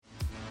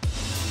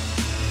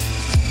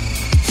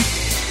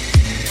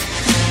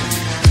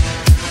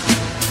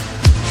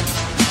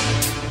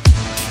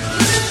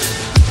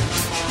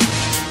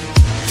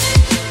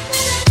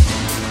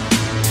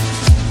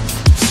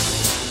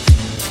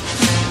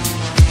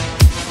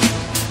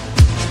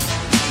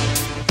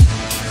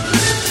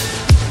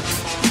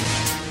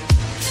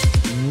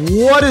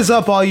What is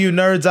up, all you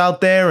nerds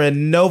out there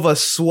in Nova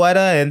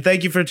Sweata, and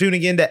thank you for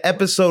tuning in to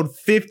episode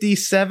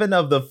 57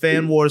 of the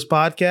Fan Wars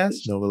podcast.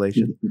 No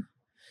relation.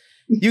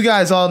 You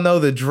guys all know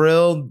the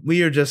drill.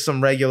 We are just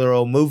some regular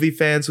old movie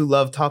fans who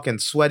love talking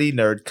sweaty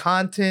nerd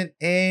content,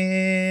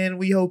 and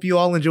we hope you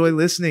all enjoy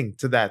listening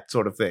to that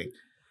sort of thing.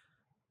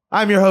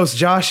 I'm your host,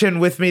 Josh, and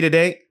with me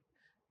today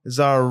is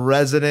our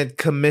resident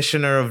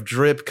commissioner of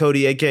drip,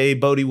 Cody, aka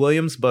Bodie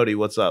Williams. Bodie,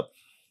 what's up?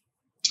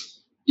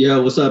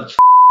 Yo, what's up,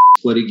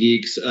 Sweaty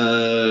Geeks?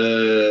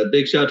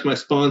 Big shout out to my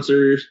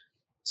sponsors,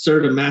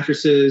 Serta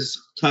Mattresses,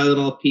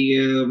 Tylenol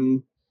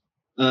PM,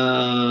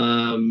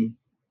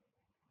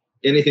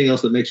 anything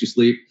else that makes you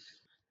sleep.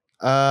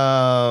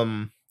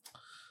 Okay.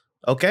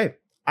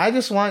 I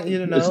just want you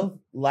to know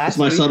it's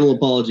my subtle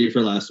apology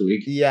for last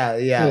week.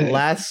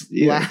 Last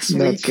week. Not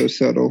so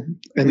subtle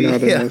and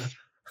not enough.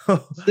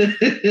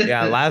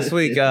 Yeah, last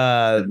week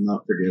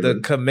the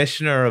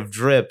commissioner of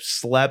drip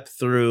slept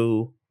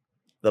through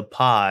the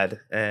pod,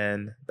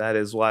 and that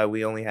is why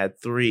we only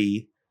had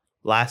 3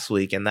 last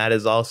week, and that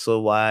is also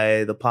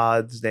why the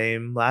pod's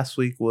name last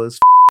week was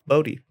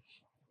Bodie.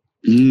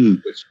 Which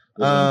was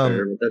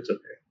unfair, but that's okay.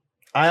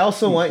 I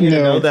also want you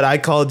to know that I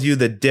called you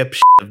the dip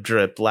of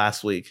drip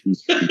last week.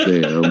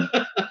 Damn.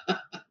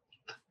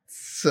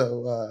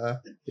 So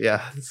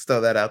yeah, let's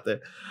throw that out there.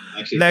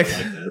 Actually, Next,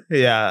 I like that.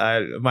 yeah,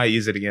 I might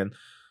use it again.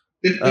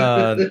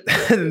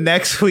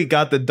 Next we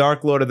got the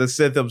Dark Lord of the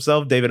Sith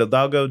himself, David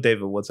Hidalgo.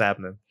 David, what's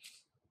happening?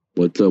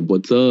 What's up?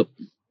 What's up?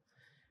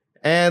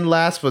 And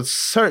last but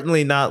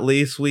certainly not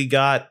least, we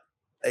got,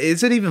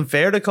 is it even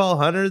fair to call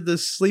Hunter the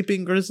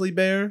sleeping grizzly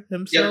bear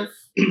himself?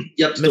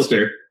 Yep, still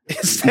fair.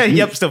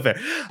 Yep, still fair.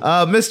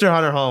 Mr.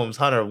 Hunter Holmes.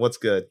 Hunter, what's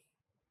good?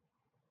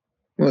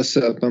 What's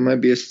up? I might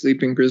be a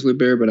sleeping grizzly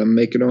bear, but I'm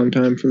making it on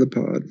time for the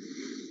pod.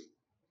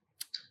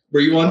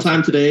 Were you on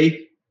time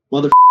today,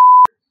 mother?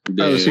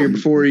 I was here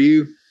before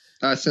you.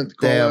 I sent the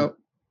call out.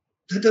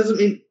 That doesn't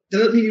mean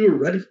you were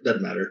ready.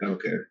 Doesn't matter. I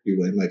don't care. You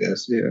win, I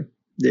guess. Yeah,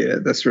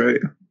 that's right.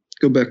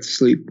 Go back to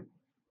sleep.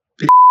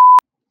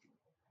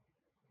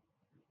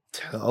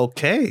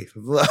 Okay.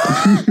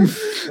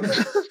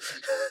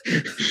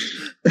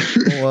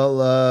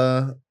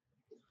 Well,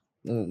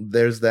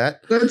 there's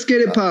that. Let's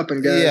get it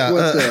popping, guys. Yeah,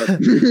 What's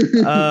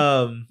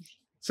up?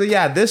 So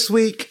yeah, this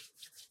week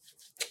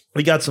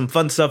we got some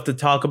fun stuff to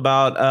talk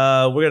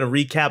about. We're gonna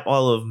recap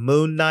all of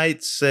Moon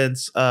Knight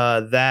since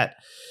that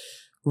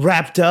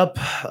wrapped up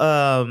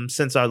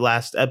since our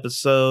last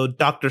episode.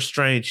 Doctor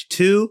Strange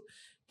 2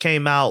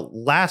 came out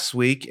last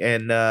week,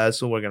 and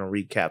so we're going to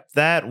recap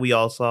that. We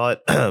all saw it,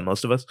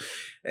 most of us.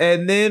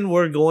 And then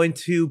we're going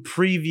to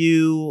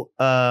preview,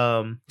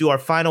 do our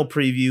final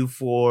preview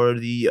for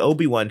the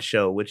Obi Wan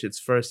show, which its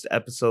first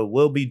episode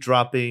will be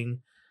dropping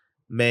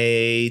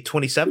May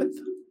 27th.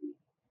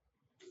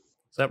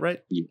 Is that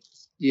right?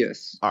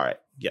 Yes. All right.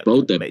 Yeah.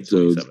 Both May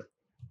episodes. 27th.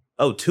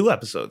 Oh, 2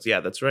 episodes.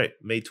 Yeah, that's right.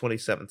 May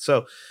 27th.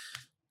 So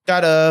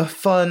got a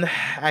fun,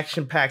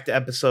 action-packed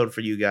episode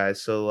for you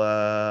guys. So,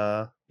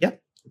 yeah,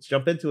 let's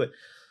jump into it.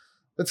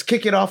 Let's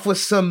kick it off with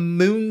some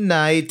Moon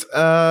Knight.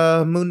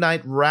 Moon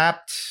Knight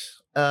wrapped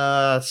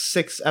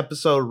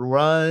 6-episode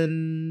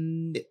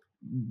run.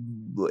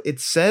 It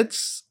said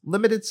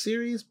limited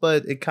series,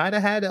 but it kind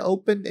of had an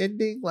open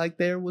ending. Like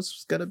there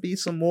was going to be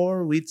some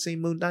more. We'd see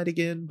Moon Knight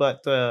again.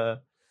 But,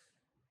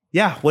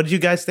 yeah, what did you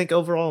guys think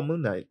overall of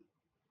Moon Knight?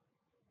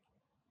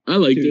 I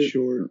liked Too it.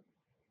 short.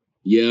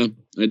 Yeah,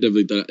 I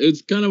definitely thought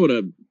it's kind of what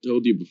I've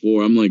told you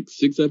before. I'm like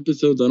 6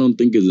 episodes. I don't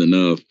think is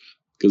enough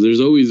because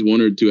there's always 1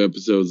 or 2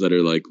 episodes that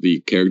are like the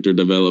character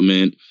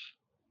development.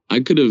 I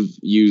could have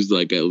used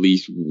like at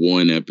least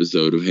 1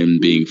 episode of him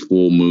being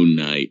full Moon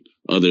Knight,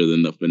 other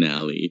than the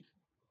finale.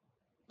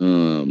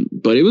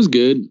 But it was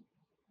good.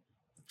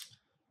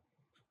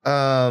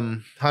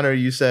 Hunter,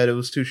 you said it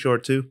was too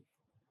short too.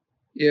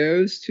 Yeah,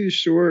 it was too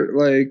short.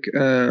 Like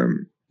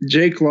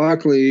Jake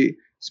Lockley.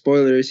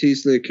 Spoilers,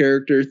 he's the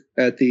character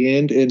at the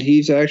end, and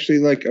he's actually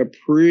like a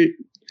pretty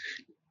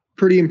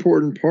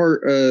important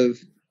part of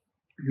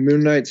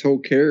Moon Knight's whole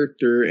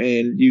character,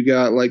 and you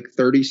got like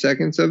 30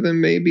 seconds of him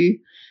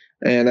maybe,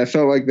 and I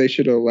felt like they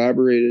should have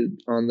elaborated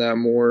on that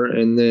more,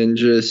 and then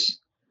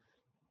just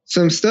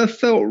some stuff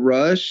felt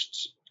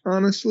rushed,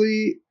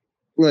 honestly.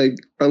 Like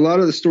a lot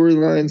of the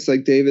storylines,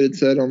 like David had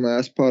said on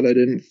last pod, I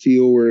didn't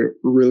feel were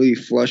really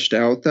flushed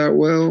out that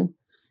well,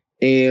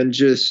 and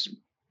just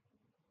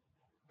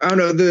I don't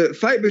know, the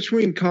fight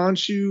between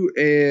Khonshu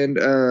and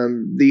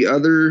the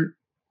other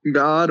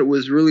god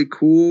was really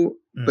cool,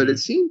 but it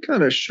seemed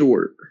kind of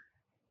short.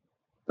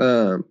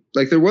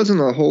 Like there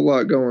wasn't a whole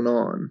lot going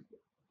on.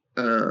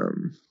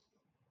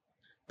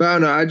 But I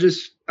don't know,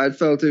 I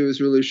felt it was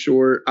really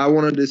short. I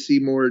wanted to see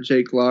more of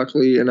Jake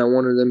Lockley, and I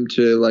wanted them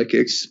to like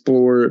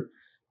explore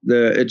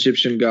the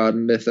Egyptian god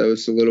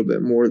mythos a little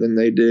bit more than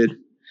they did.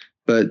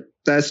 But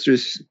that's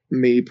just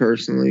me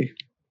personally.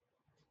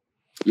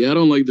 Yeah, I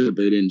don't like that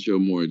they didn't show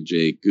more of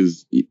Jake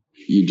because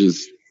you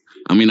just,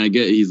 I mean, I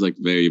get he's like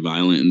very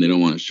violent and they don't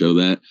want to show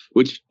that,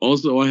 which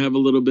also I have a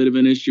little bit of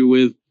an issue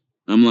with.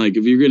 I'm like,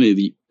 if you're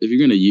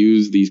gonna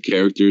use these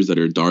characters that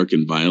are dark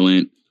and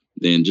violent,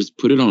 then just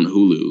put it on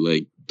Hulu.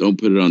 Like, don't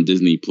put it on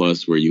Disney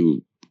Plus where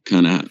you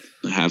kind of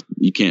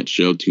you can't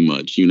show too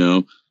much. You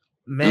know,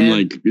 Man, I'm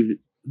like,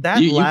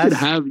 that you last could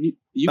have a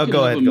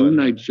Moon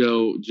Knight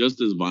show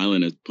just as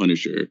violent as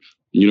Punisher.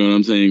 You know what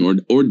I'm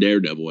saying, or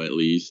Daredevil at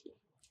least.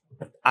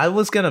 I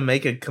was gonna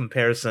make a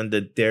comparison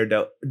to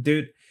Daredevil,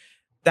 dude.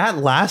 That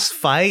last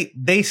fight,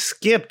 they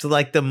skipped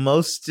like the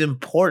most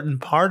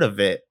important part of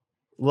it.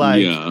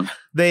 Like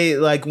they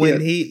like when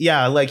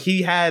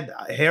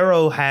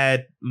Harrow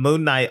had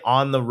Moon Knight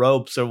on the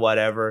ropes or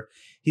whatever.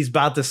 He's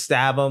about to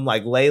stab him.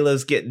 Like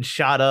Layla's getting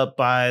shot up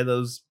by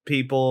those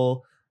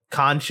people.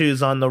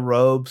 Khonshu's on the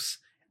ropes,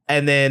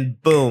 and then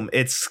boom,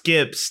 it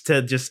skips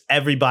to just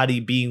everybody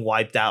being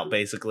wiped out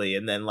basically,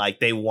 and then like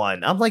they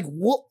won. I'm like,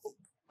 what?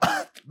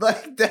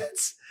 Like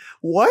that's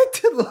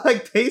what?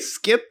 Like they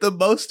skipped the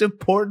most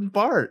important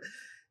part.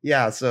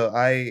 Yeah. So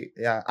I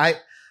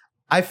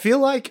feel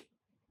like.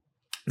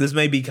 This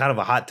may be kind of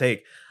a hot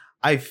take.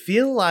 I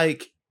feel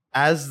like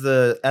as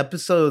the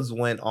episodes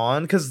went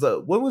on, because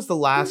what was the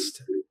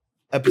last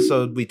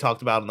episode we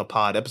talked about in the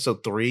pod?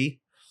 Episode 3?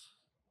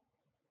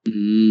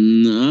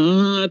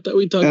 No, I thought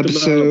we talked about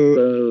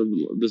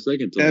the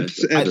second to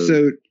last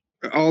episode.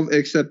 All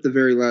except the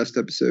very last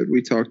episode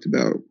we talked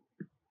about.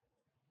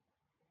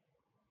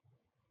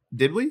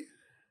 Did we?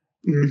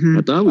 Mm-hmm.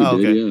 I thought we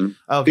did, yeah.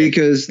 Okay.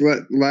 Because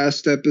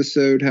last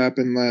episode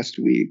happened last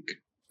week.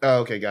 Oh,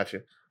 okay,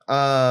 gotcha.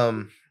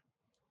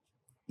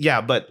 Yeah,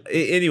 but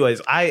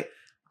anyways, I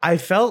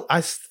felt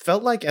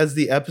like as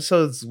the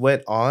episodes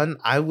went on,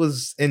 I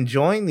was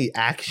enjoying the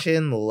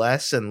action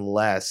less and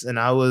less, and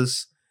I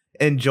was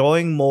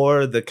enjoying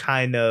more the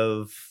kind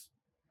of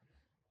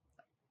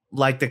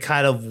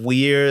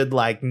weird,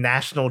 like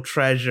National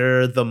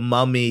Treasure, the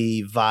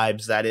Mummy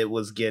vibes that it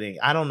was getting.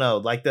 I don't know,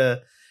 like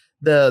the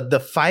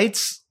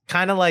fights,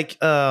 kind of like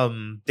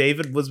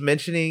David was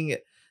mentioning,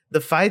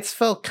 the fights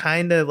felt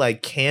kind of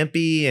like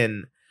campy,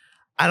 and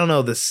I don't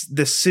know, the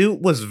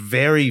suit was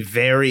very,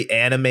 very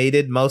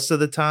animated most of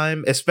the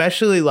time,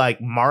 especially like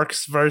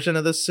Mark's version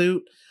of the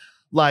suit.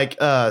 Like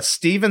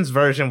Steven's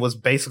version was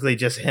basically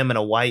just him in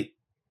a white,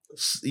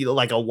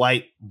 like a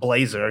white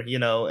blazer,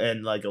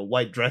 and like a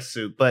white dress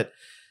suit. But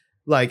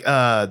like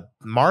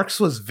Mark's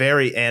was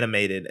very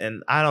animated,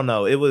 and I don't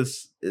know,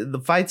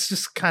 the fights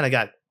just kind of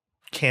got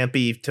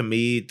campy to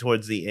me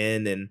towards the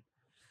end, and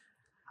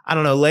I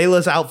don't know,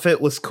 Layla's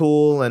outfit was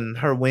cool and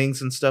her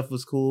wings and stuff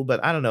was cool,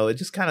 but I don't know, it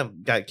just kind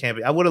of got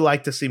campy. I would have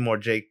liked to see more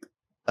Jake,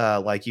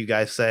 like you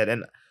guys said,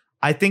 and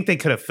I think they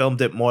could have filmed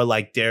it more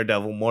like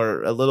Daredevil,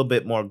 a little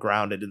bit more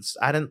grounded. And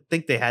I didn't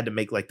think they had to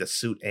make like the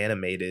suit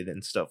animated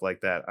and stuff like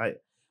that.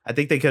 I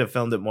think they could have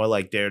filmed it more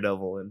like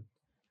Daredevil, and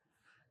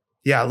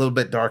yeah, a little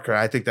bit darker.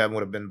 I think that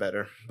would have been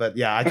better. But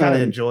yeah, I kind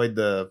of enjoyed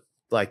the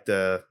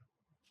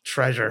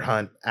treasure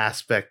hunt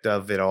aspect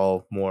of it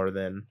all more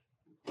than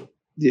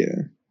yeah.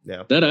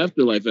 That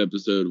Afterlife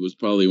episode was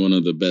probably one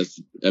of the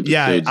best episodes.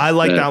 Yeah, I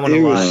like that one a lot.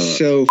 It was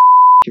so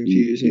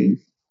confusing.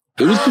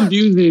 It was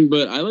confusing,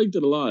 but I liked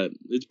it a lot.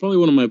 It's probably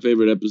one of my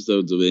favorite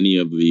episodes of any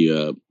of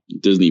the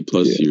Disney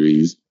Plus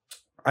series.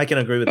 I can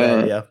agree with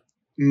that, yeah.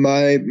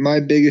 My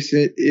biggest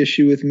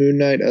issue with Moon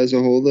Knight as a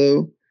whole,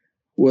 though,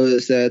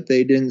 was that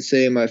they didn't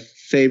say my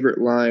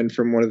favorite line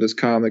from one of his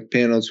comic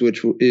panels,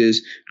 which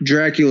is,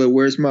 "Dracula,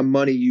 where's my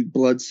money, you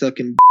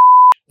blood-sucking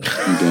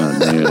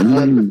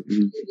God,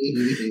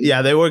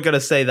 yeah, they weren't going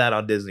to say that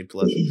on Disney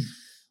Plus.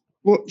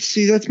 Well,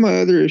 see, that's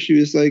my other issue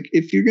is, like,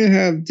 if you're going to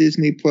have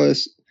Disney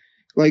Plus,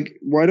 like,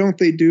 why don't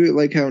they do it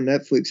like how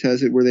Netflix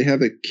has it, where they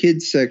have a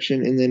kids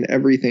section and then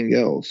everything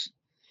else?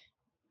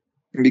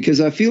 Because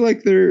I feel like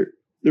I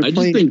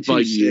just think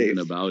Feige isn't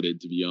about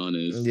it, to be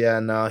honest. Yeah,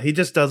 no, he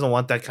just doesn't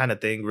want that kind of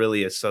thing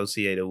really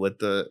associated with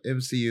the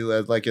MCU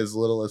as like as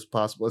little as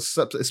possible,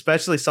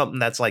 especially something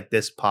that's like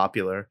this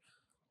popular.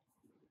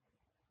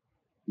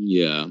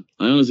 Yeah,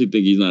 I honestly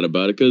think he's not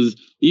about it, because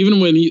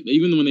even when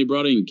they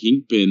brought in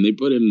Kingpin, they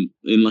put him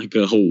in like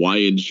a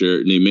Hawaiian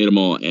shirt and they made him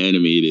all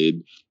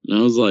animated. And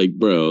I was like,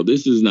 bro,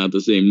 this is not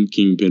the same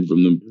Kingpin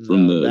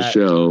from the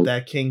show.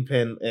 That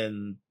Kingpin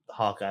and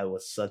Hawkeye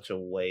was such a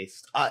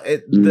waste.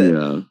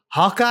 Yeah,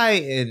 Hawkeye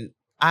and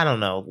I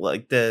don't know,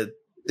 like the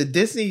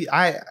Disney.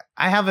 I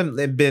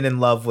haven't been in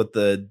love with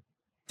the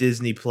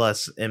Disney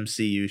Plus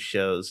MCU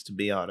shows, to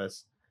be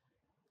honest.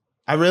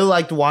 I really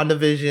liked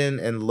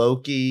WandaVision and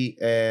Loki,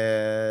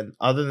 and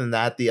other than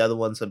that, the other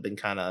ones have been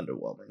kind of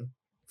underwhelming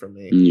for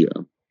me.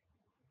 Yeah.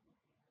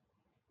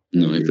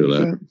 No, I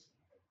feel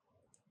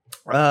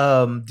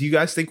that. Do you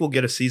guys think we'll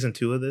get a season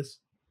 2 of this?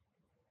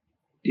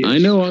 Yes. I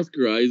know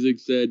Oscar Isaac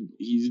said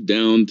he's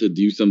down to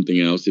do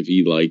something else if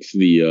he likes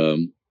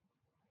the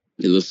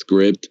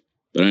script,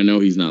 but I know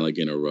he's not like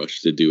in a rush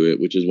to do it,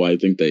 which is why I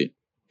think they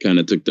kind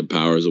of took the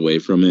powers away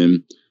from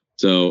him.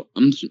 So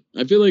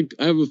I feel like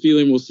I have a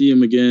feeling we'll see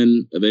him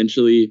again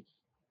eventually,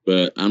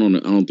 but I don't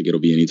think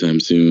it'll be anytime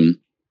soon.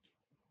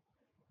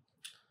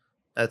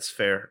 That's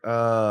fair.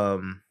 I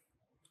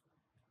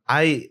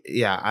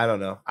don't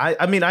know.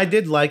 I mean, I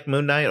did like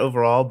Moon Knight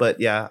overall, but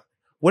yeah,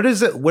 Where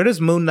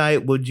does Moon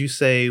Knight, would you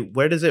say,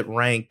 where does it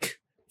rank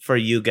for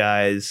you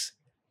guys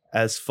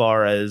as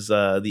far as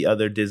the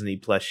other Disney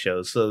Plus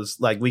shows? So it's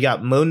like we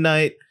got Moon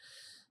Knight,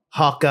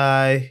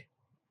 Hawkeye,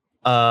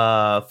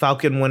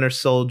 Falcon Winter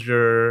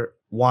Soldier,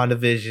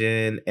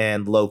 WandaVision,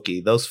 and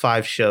Loki. Those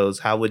 5 shows,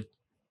 how would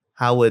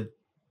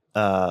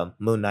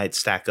Moon Knight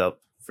stack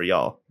up for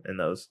y'all in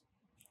those?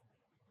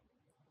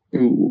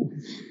 Ooh.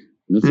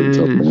 That's a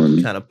tough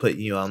one. Kind of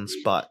putting you on the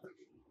spot.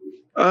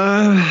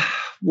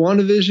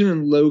 WandaVision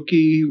and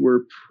Loki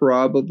were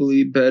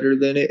probably better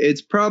than it.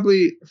 It's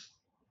probably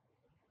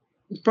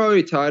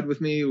tied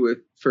with me with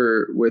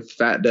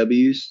Fat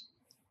W's.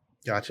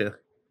 Gotcha.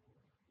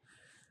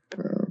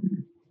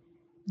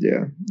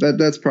 Yeah,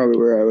 that's probably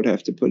where I would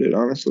have to put it,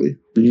 honestly.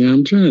 Yeah,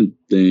 I'm trying to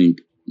think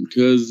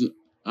because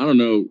I don't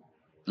know.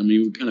 I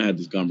mean, we kind of had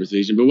this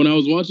conversation, but when I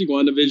was watching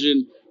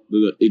WandaVision,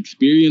 the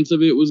experience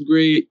of it was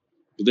great.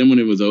 But then when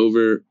it was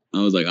over,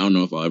 I was like, I don't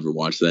know if I'll ever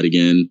watch that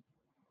again.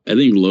 I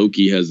think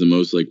Loki has the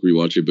most like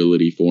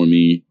rewatchability for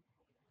me.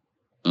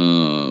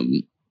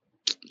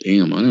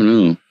 Damn, I don't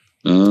know.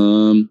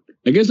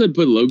 I guess I'd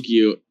put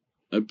Loki.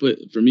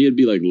 For me, it'd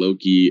be like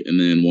Loki, and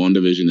then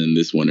WandaVision and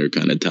this one are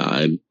kind of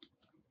tied.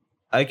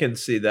 I can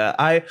see that.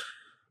 I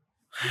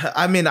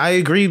mean, I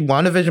agree.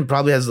 WandaVision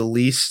probably has the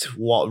least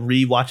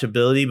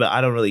rewatchability, but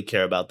I don't really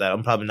care about that.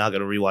 I'm probably not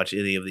going to rewatch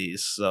any of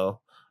these. So,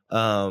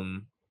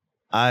 I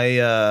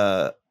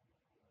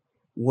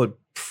would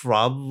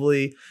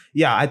probably,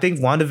 yeah, I think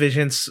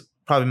WandaVision's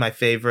probably my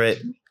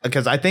favorite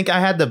because I think I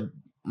had the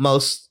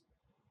most.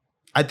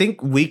 I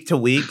think week to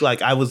week,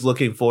 like I was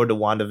looking forward to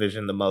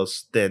WandaVision the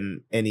most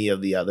than any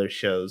of the other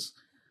shows.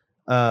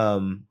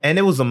 And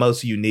it was the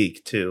most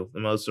unique too, the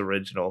most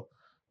original.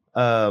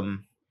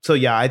 So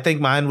yeah, I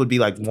think mine would be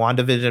like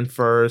WandaVision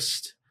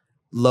first,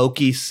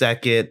 Loki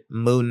second,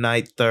 Moon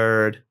Knight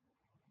third,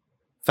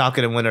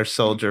 Falcon and Winter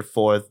Soldier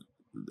fourth.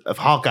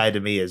 Hawkeye to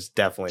me is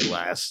definitely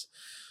last.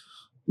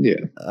 Yeah.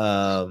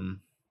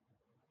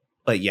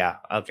 But yeah,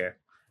 okay.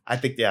 I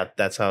think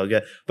that's how it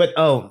goes. But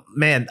oh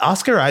man,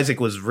 Oscar Isaac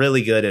was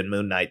really good in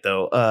Moon Knight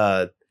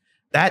though.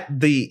 That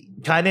the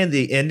kind of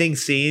the ending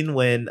scene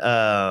when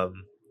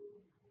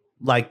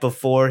like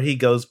before he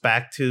goes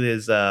back to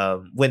his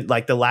when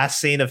like the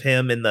last scene of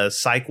him in the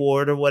psych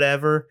ward or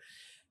whatever,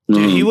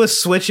 dude, he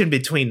was switching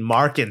between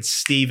Mark and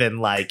Steven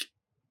like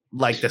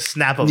the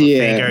snap of a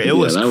finger. It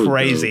was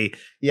crazy.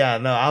 Yeah,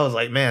 no, I was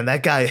like, man,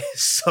 that guy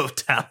is so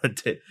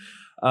talented.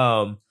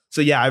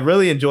 So yeah, I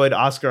really enjoyed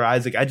Oscar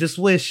Isaac. I just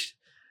wish,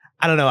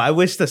 I don't know, I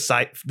wish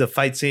the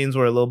fight scenes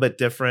were a little bit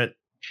different,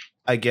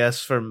 I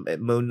guess, from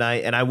Moon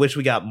Knight. And I wish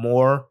we got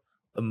more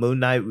of Moon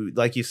Knight.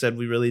 Like you said,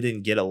 we really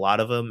didn't get a lot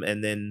of them.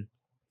 And then,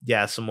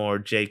 yeah, some more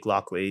Jake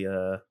Lockley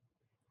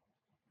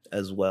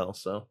as well.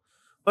 So,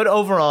 but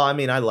overall, I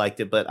mean, I liked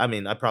it. But I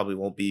mean, I probably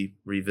won't be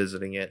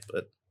revisiting it.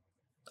 But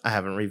I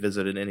haven't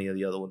revisited any of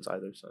the other ones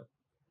either. So,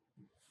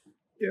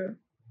 yeah.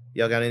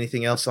 Y'all got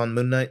anything else on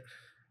Moon Knight?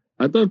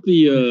 I thought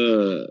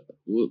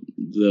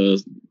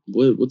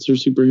what's her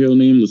superhero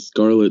name? The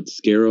Scarlet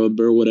Scarab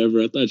or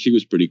whatever. I thought she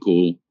was pretty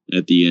cool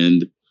at the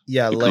end.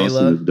 Yeah, the Layla.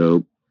 Costume was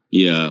dope.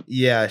 Yeah.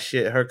 Yeah,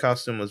 shit. Her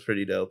costume was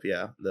pretty dope.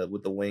 Yeah,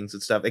 with the wings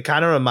and stuff. It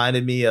kind of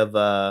reminded me of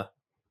the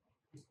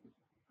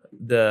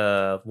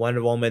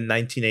Wonder Woman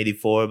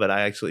 1984, but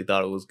I actually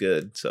thought it was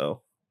good.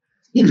 So.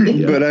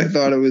 Yeah. But I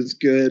thought it was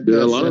good. Yeah,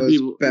 a lot of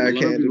people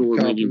were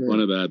making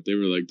fun of that. They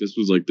were like, "This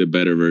was like the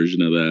better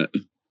version of that."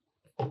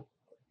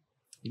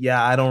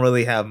 Yeah, I don't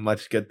really have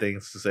much good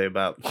things to say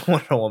about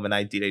Wonder Woman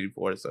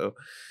 1984, so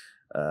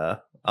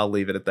I'll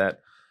leave it at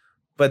that.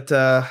 But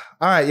all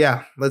right,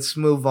 yeah, let's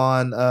move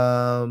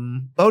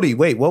on. Bodhi,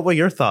 wait, what were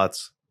your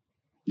thoughts?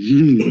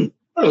 That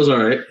was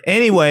all right.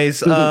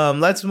 Anyways,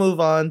 let's move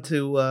on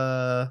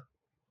to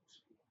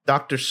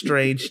Doctor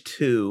Strange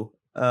 2,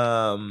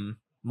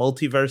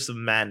 Multiverse of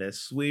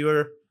Madness. We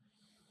were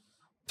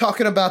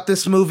talking about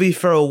this movie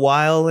for a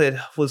while. It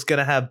was going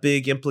to have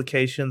big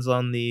implications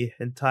on the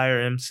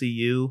entire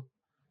MCU.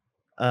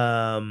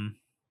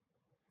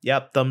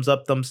 Yep, thumbs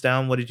up, thumbs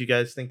down. What did you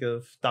guys think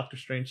of Doctor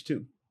Strange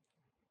 2?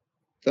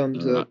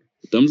 Thumbs up.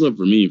 Thumbs up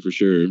for me, for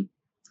sure.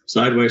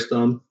 Sideways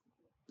thumb.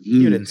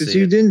 You didn't see it.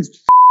 You didn't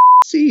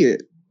see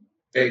it.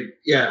 Hey,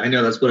 yeah, I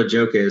know. That's what a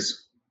joke is.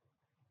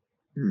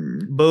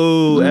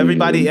 Boo!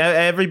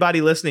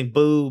 Everybody listening,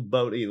 boo!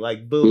 Bodhi,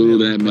 like boo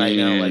that man right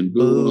now, like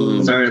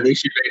boo! Sorry, at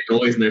least you made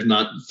noise and there's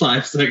not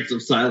 5 seconds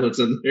of silence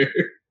in there.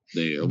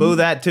 Damn. Boo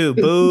that too,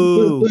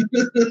 boo!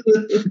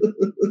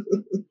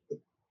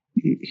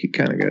 He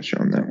kind of got you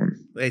on that one.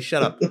 Hey,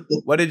 shut up!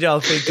 What did y'all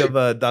think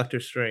of Doctor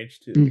Strange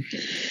 2?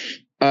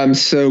 I'm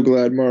so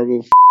glad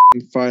Marvel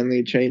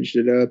finally changed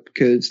it up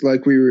because,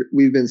 like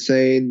we've been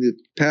saying, the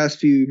past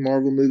few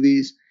Marvel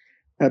movies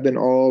have been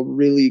all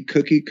really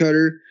cookie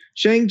cutter.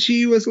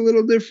 Shang-Chi was a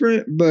little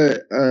different,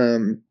 but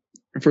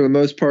for the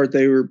most part,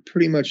 they were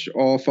pretty much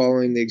all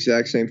following the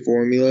exact same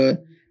formula.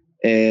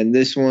 And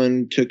this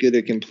one took it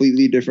a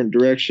completely different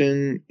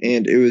direction,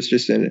 and it was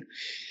just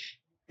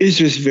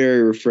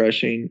very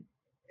refreshing.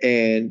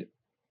 And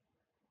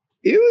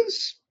it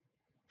was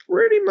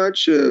pretty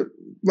much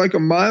like a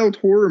mild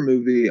horror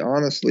movie,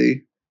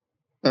 honestly.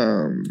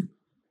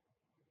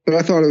 But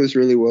I thought it was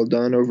really well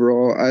done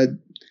overall.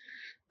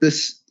 The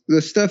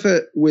stuff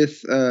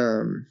with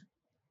the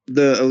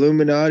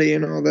Illuminati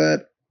and all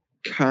that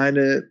kind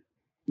of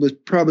was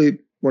probably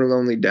one of the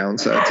only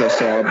downsides I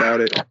saw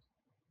about it.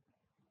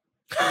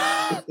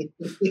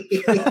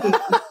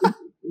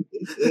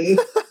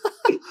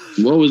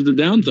 What was the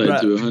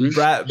downside to it, Hunter?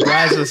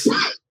 Brazos,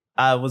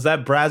 was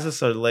that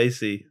Brazos or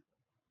Lacey?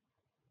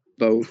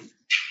 Both.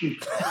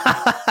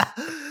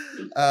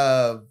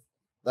 Oh,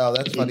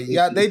 that's funny.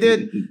 Yeah, they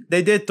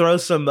did throw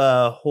some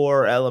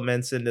horror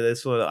elements into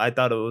this one. I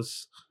thought it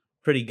was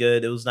pretty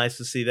good. It was nice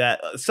to see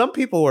that. Some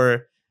people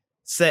were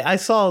I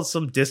saw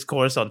some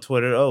discourse on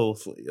Twitter. Oh,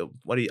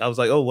 I was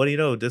like, oh, what do you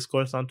know?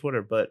 Discourse on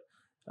Twitter, but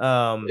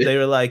they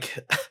were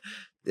like,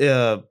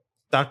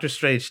 Doctor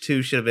Strange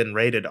 2 should have been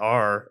rated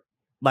R.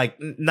 Like,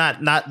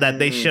 not that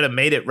they should have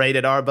made it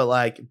rated R, but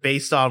like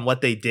based on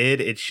what they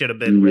did, it should have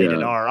been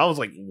rated R. I was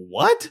like,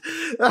 what?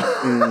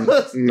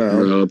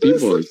 No,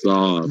 people are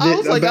soft. I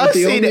was like, I've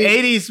seen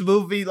 80s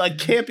movie, like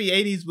campy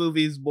 80s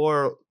movies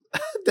more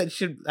that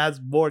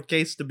has more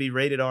case to be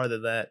rated R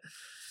than that.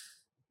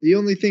 The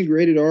only thing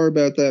rated R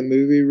about that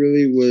movie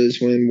really was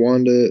when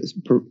Wanda,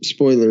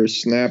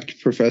 spoilers,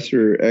 snapped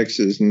Professor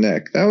X's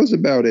neck. That was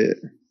about it.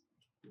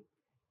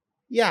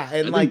 Yeah,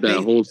 and I think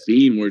that whole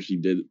scene where she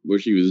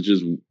was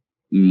just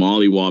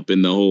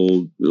mollywopping the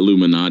whole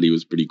Illuminati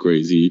was pretty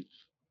crazy.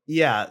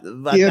 Yeah,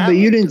 but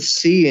you didn't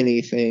see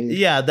anything.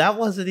 Yeah, that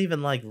wasn't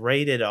even like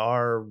rated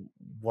R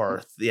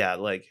worth. Yeah,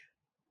 like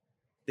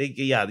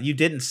you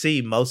didn't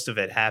see most of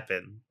it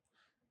happen.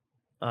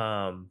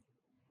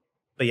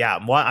 But yeah,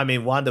 I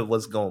mean, Wanda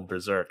was going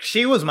berserk.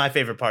 She was my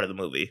favorite part of the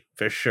movie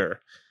for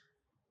sure.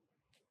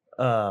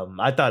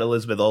 I thought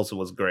Elizabeth Olsen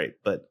was great,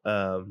 but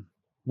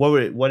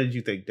what did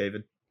you think,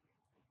 David?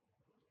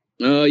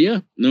 Yeah,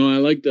 no, I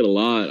liked it a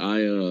lot.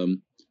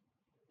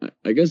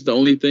 I guess the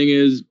only thing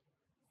is,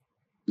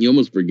 you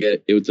almost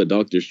forget it was a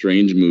Doctor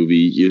Strange movie.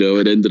 You know,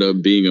 it ended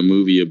up being a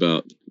movie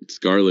about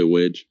Scarlet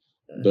Witch.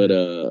 But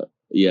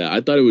yeah,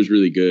 I thought it was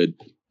really good,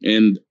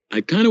 and I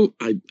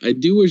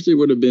do wish there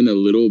would have been a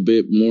little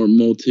bit more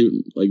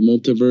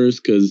multiverse,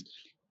 because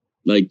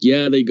like,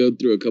 yeah, they go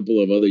through a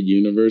couple of other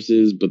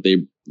universes, but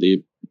they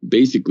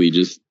basically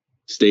just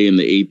stay in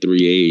the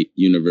 838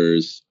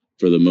 universe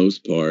for the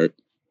most part.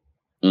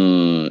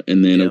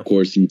 And then of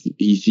course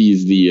he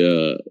sees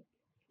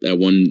that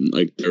one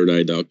like Third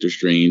Eye Doctor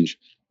Strange.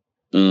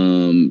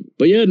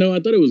 But yeah, no, I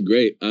thought it was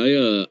great.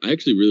 I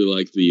actually really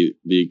liked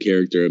the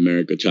character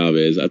America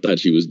Chavez. I thought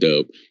she was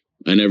dope.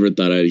 I never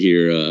thought I'd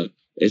hear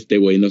este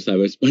güey no sabe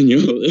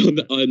español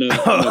on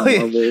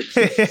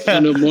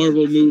a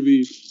Marvel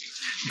movie.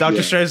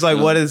 Doctor Strange's like,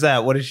 what is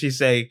that? What is she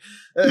saying?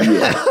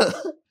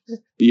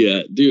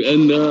 Yeah, dude,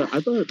 and I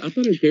thought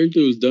her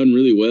character was done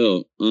really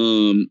well.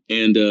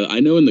 And I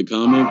know in the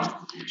comics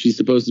she's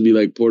supposed to be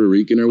like Puerto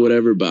Rican or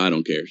whatever, but I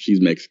don't care.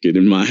 She's Mexican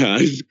in my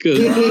eyes because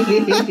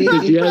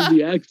she has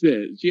the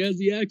accent. She has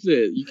the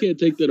accent. You can't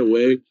take that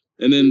away.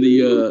 And then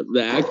the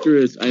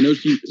actress, I know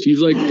she's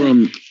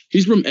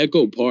from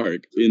Echo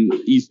Park in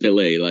East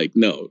LA. Like,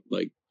 no,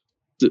 like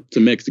to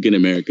Mexican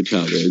American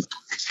Chavez.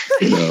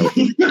 So,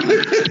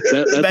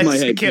 that's Mexican my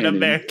head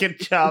American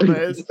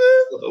Chavez.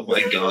 Oh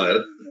my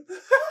god.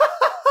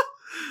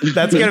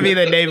 That's gonna be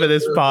the name of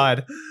this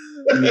pod.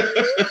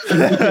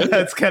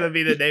 That's gonna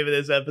be the name of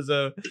this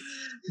episode.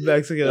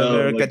 Mexican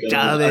American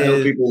Chavez. I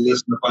hope people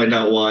listen to find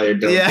out why and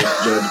don't judge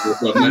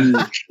us on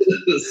that.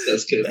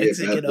 That's gonna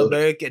Mexican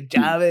American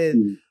Chavez.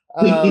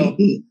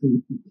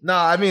 No,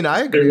 I mean, I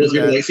agree with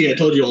that. Like, see, I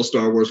told you all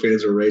Star Wars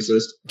fans are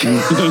racist.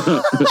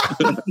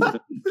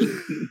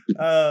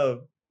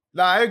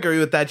 No, I agree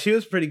with that. She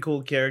was a pretty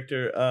cool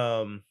character.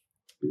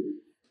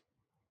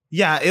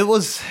 Yeah, it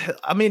was.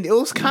 I mean, it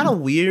was kind of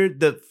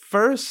weird.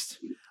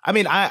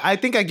 I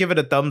think I give it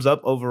a thumbs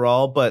up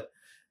overall, but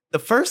the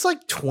first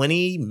like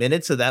 20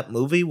 minutes of that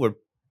movie were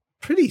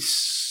pretty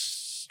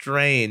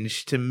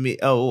strange to me.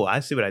 Oh,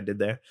 I see what I did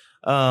there.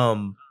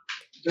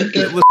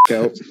 It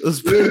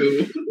was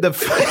the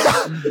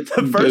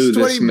first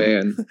 20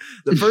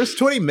 the first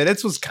 20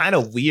 minutes was kind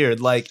of weird.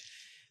 Like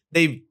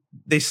they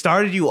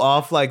started you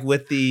off like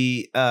with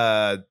the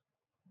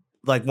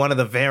like one of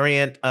the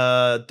variant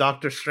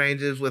Doctor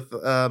Stranges with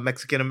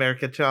Mexican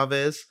American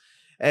Chavez,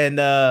 and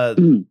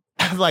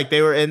like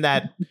they were in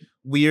that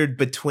weird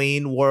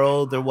between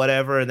world or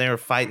whatever, and they were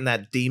fighting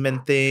that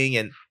demon thing,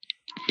 and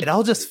it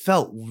all just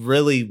felt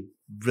really,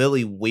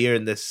 really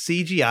weird. The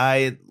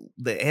CGI,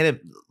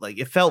 like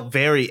it felt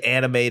very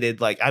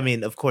animated. Like, I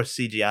mean, of course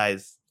CGI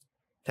is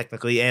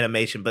technically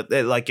animation, but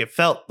it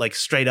felt like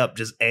straight up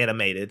just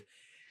animated.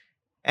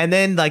 And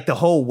then like the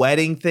whole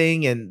wedding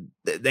thing, and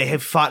they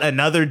have fought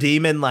another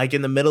demon like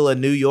in the middle of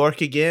New York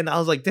again. I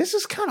was like, this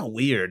is kind of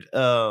weird.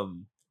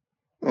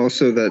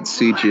 Also, that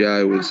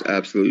CGI was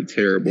absolutely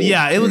terrible.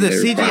 Yeah, the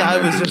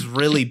CGI was just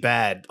really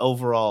bad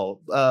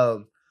overall.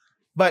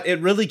 But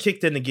it really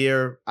kicked into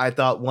gear, I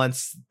thought,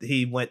 once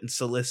he went and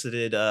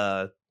solicited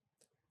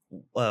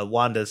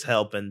Wanda's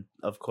help, and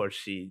of course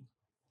she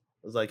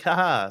was like,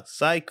 haha,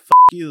 psych,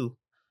 you.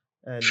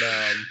 And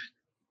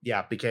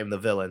became the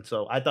villain.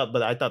 So I thought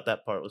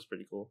that part was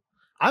pretty cool.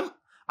 I'm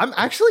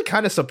actually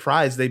kind of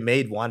surprised they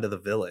made Wanda the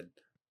villain.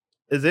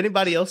 Is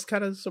anybody else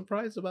kind of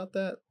surprised about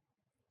that?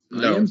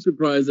 No. I am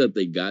surprised that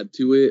they got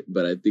to it,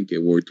 but I think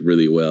it worked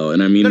really well.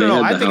 And I mean,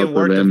 I think it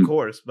worked, of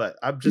course, but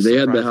I'm just they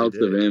had the House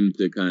of M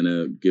to kind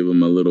of give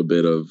them a little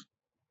bit of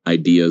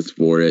ideas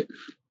for it.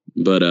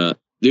 But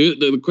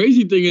the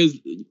crazy thing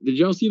is, did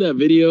y'all see that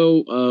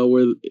video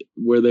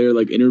where they're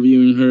like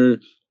interviewing her?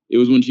 It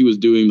was when she was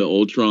doing the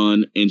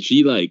Ultron, and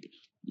she like,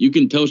 you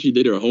can tell she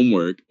did her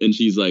homework, and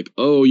she's like,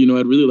 oh, you know,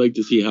 I'd really like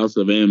to see House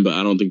of M, but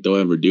I don't think they'll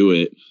ever do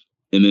it.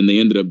 And then they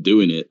ended up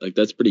doing it. Like,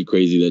 that's pretty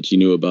crazy that she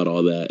knew about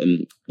all that,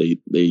 and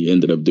they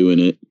ended up doing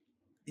it.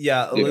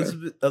 Yeah,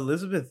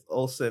 Elizabeth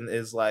Olsen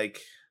is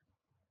like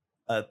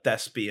a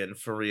thespian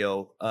for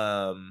real.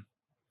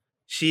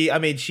 She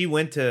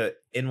went to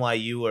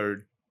NYU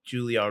or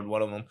Juilliard,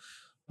 one of them.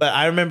 But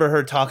I remember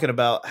her talking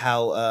about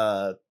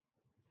how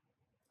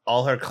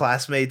all her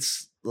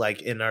classmates,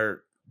 like in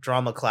her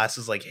drama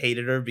classes, like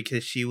hated her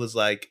because she was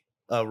like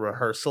a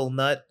rehearsal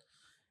nut.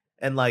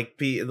 And like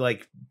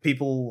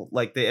people,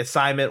 like the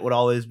assignment would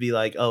always be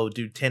like, oh,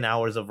 do 10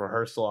 hours of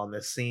rehearsal on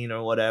this scene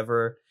or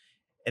whatever.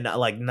 And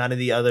like none of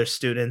the other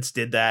students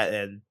did that.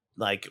 And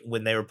like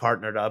when they were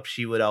partnered up,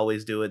 she would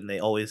always do it and they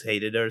always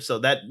hated her. So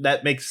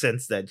that makes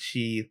sense that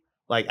she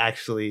like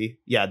actually,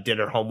 did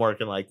her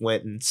homework and like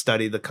went and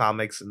studied the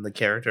comics and the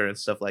character and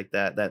stuff like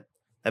that. That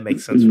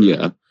makes sense. For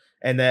her.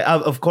 And then,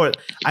 of course,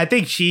 I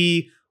think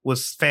she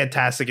was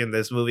fantastic in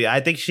this movie. I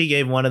think she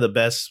gave one of the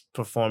best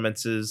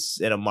performances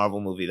in a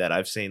Marvel movie that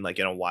I've seen like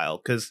in a while.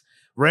 Because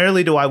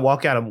rarely do I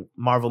walk out of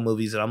Marvel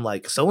movies and I'm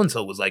like,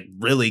 so-and-so was like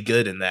really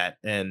good in that.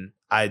 And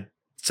I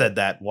said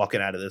that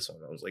walking out of this one.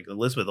 I was like,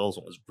 Elizabeth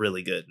Olsen was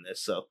really good in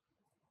this. So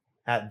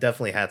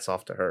definitely hats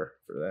off to her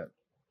for that.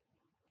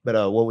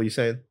 But what were you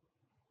saying?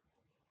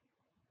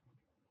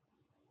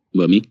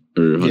 What, me?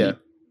 Or honey? Yeah.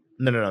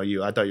 No,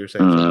 you. I thought you were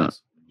saying something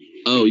else.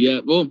 Oh yeah,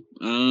 well,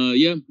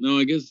 no,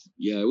 I guess,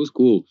 it was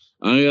cool.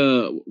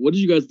 What did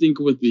you guys think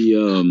with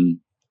the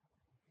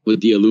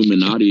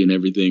Illuminati and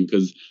everything?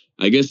 Because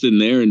I guess in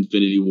their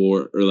Infinity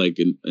War, or like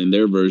in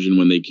their version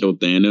when they killed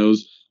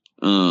Thanos,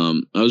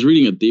 I was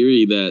reading a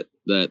theory that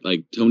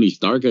like Tony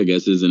Stark, I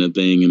guess, isn't a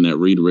thing, and that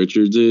Reed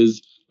Richards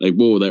is. Like,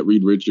 whoa, that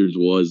Reed Richards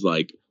was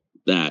like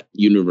that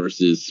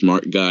universe's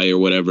smart guy or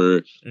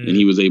whatever, and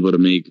he was able to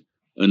make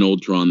an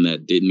Ultron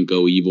that didn't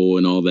go evil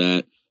and all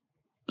that.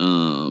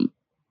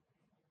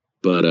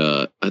 But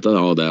I thought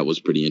all that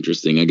was pretty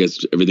interesting. I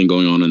guess everything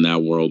going on in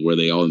that world where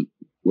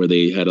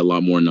they had a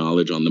lot more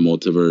knowledge on the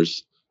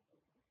multiverse.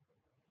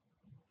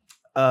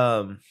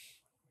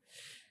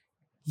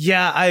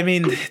 Yeah, I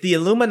mean, the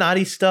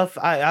Illuminati stuff,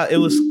 it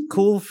was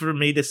cool for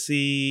me to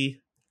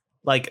see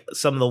like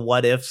some of the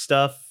What If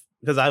stuff,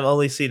 because I've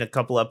only seen a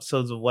couple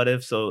episodes of What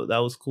If, so that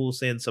was cool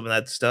seeing some of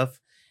that stuff.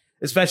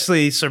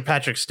 Especially Sir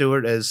Patrick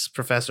Stewart as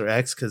Professor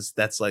X, because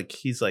that's like,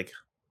 he's like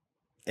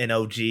an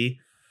OG.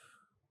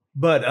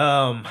 But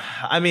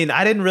I mean,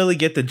 I didn't really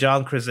get the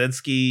John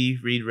Krasinski,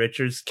 Reed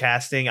Richards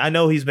casting. I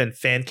know he's been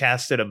fan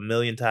casted a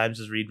million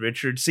times as Reed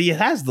Richards. See, he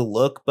has the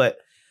look, but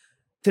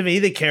to me,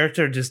 the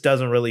character just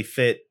doesn't really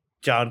fit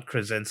John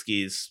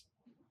Krasinski's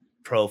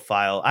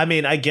profile. I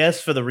mean, I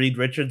guess for the Reed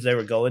Richards they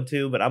were going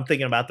to, but I'm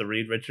thinking about the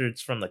Reed Richards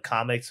from the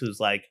comics who's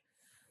like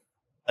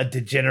a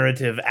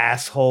degenerative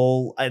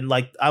asshole and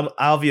like I'm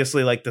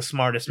obviously like the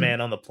smartest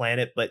man on the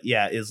planet, but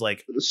is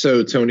like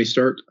so Tony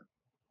Stark.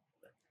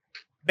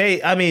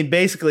 I mean,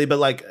 basically, but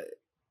like,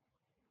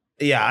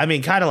 I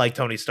mean, kind of like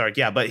Tony Stark,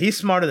 but he's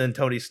smarter than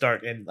Tony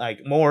Stark and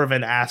like more of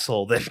an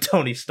asshole than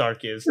Tony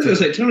Stark is. I was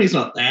gonna say Tony's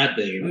not that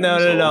big.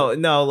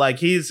 No. Like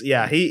he's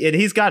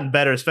gotten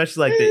better,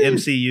 especially like the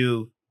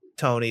MCU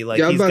Tony.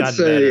 Like I'm he's about gotten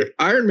to say better.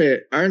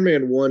 Iron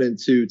Man 1 and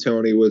 2,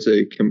 Tony was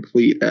a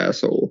complete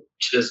asshole.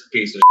 Just a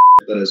piece of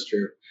shit. That is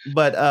true.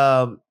 But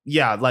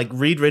like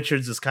Reed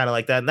Richards is kind of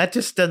like that, and that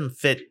just doesn't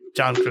fit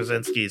John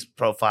Krasinski's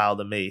profile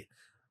to me.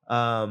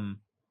 So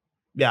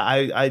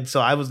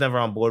I was never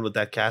on board with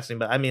that casting,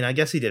 but I mean, I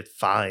guess he did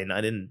fine.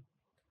 I didn't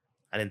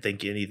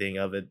think anything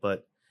of it,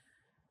 but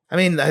I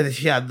mean,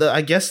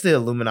 I guess the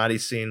Illuminati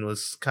scene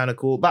was kind of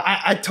cool. But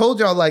I told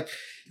y'all, like,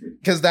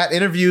 because that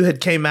interview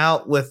had came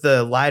out with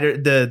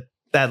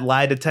that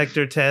lie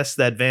detector test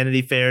that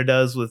Vanity Fair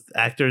does with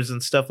actors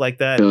and stuff like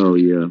that. Oh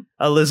yeah.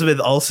 Elizabeth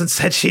Olsen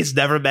said she's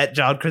never met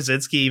John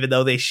Krasinski, even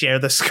though they share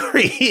the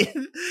screen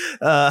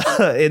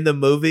in the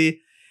movie.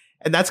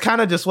 And that's kind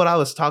of just what I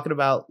was talking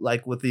about,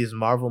 like with these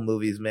Marvel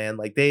movies, man.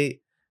 Like they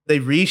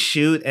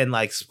reshoot and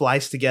like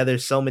splice together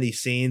so many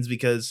scenes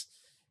because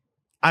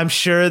I'm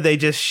sure they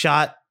just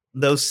shot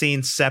those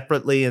scenes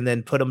separately and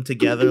then put them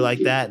together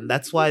like that. And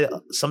that's why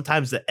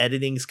sometimes the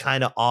editing's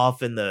kind of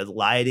off and the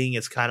lighting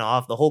is kind of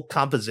off. The whole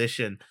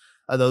composition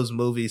of those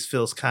movies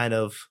feels kind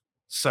of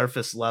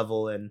surface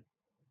level and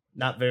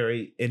not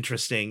very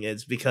interesting.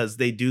 It's because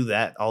they do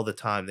that all the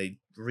time. They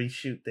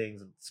reshoot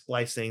things and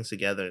splice things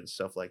together and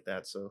stuff like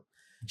that. So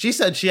she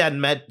said she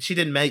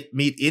didn't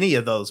meet any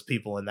of those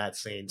people in that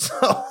scene.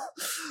 So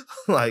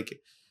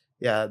Like,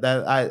 yeah,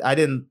 that I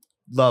didn't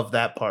love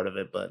that part of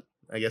it, but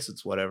I guess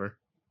it's whatever.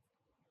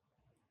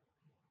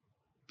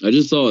 I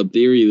just saw a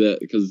theory that,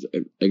 because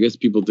I guess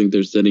people think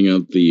they're setting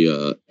up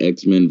the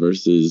X-Men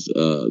versus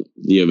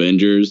the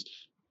Avengers,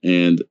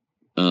 and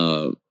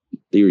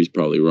theory's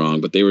probably wrong,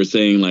 but they were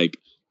saying like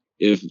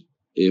if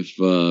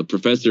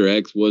Professor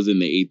X was in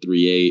the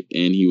 838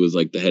 and he was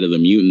like the head of the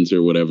mutants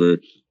or whatever,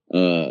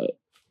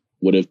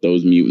 what if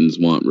those mutants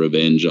want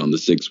revenge on the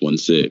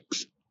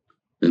 616?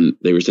 And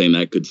they were saying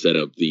that could set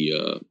up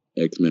the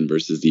X-Men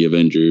versus the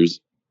Avengers.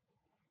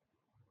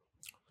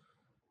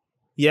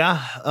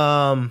 Yeah,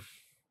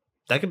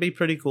 that could be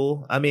pretty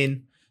cool. I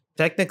mean,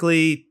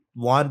 technically,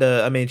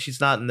 Wanda, I mean,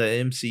 she's not in the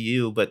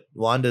MCU, but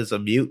Wanda's a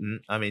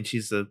mutant. I mean,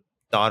 she's the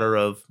daughter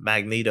of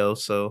Magneto,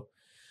 so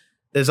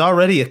there's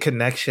already a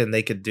connection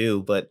they could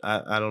do, but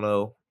I don't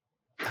know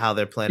how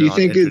they're planning on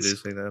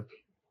introducing them.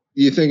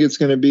 You think it's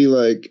going to be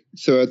like,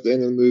 so at the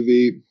end of the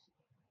movie,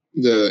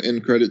 the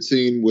end credit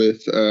scene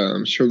with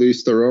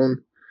Charlize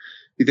Theron,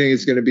 you think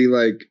it's going to be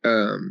like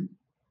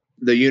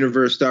the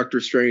universe Doctor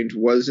Strange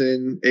was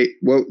in?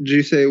 What did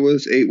you say it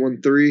was?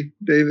 813,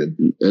 David?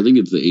 I think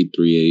it's the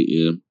 838,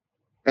 yeah.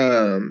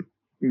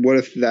 What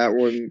if that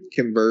one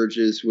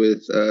converges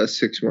with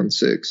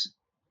 616?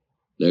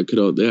 That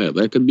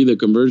could be the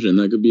conversion.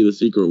 That could be the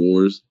Secret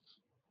Wars.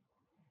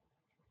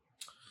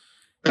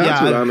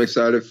 That's what I'm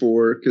excited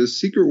for, because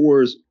Secret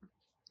Wars,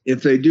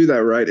 if they do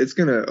that right, it's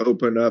going to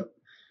open up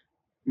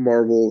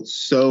Marvel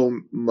so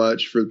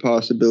much for the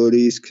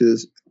possibilities,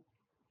 because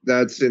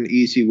that's an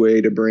easy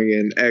way to bring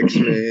in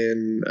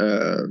X-Men,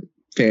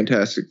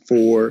 Fantastic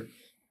Four,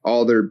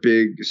 all their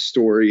big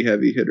story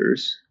heavy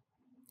hitters.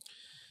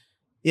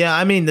 Yeah,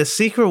 I mean, the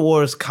Secret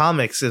Wars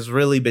comics is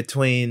really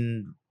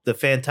between the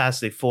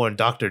Fantastic Four and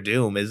Doctor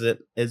Doom,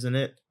 isn't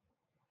it?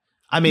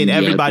 I mean,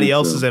 everybody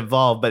else is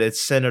involved, but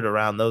it's centered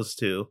around those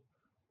two.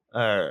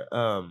 So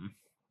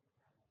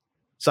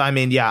I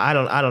mean, yeah, I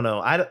don't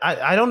know.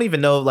 I don't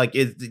even know. Like,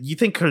 you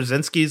think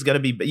Krasinski is gonna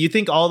be? You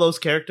think all those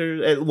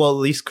characters? Well, at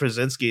least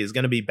Krasinski is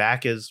gonna be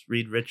back as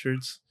Reed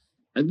Richards.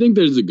 I think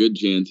there's a good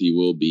chance he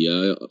will be.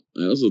 I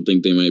also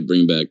think they might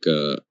bring back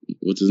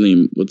what's his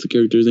name? What's the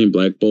character's name?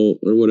 Black Bolt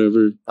or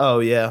whatever. Oh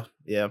yeah.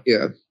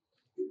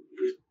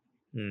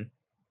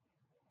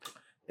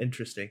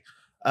 Interesting.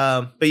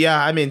 But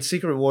yeah, I mean,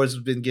 Secret Wars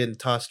has been getting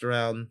tossed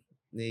around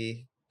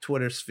the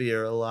Twitter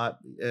sphere a lot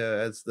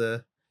as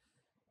the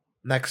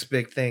next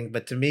big thing.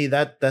 But to me,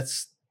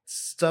 that's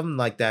something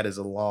like that is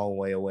a long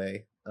way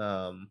away.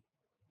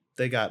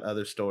 They got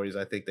other stories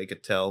I think they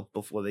could tell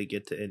before they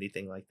get to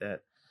anything like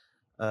that.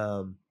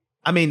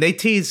 I mean, they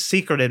teased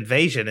Secret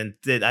Invasion,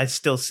 and I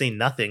still see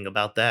nothing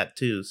about that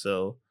too.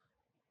 So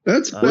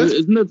that's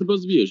isn't that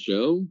supposed to be a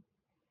show?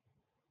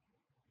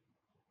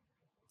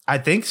 I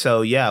think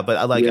so, yeah. But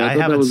I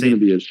haven't seen.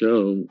 Be a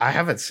show. I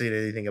haven't seen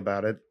anything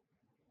about it.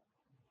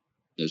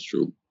 That's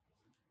true,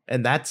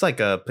 and that's like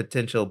a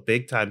potential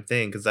big time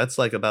thing, because that's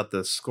like about the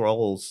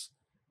Skrulls,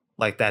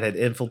 like that had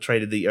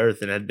infiltrated the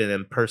Earth and had been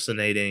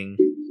impersonating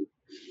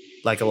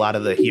like a lot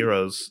of the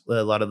heroes,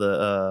 a lot of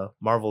the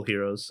Marvel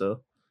heroes.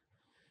 So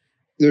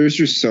there's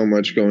just so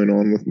much going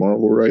on with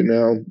Marvel right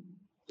now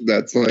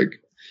that's like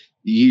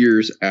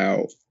years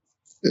out.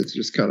 It's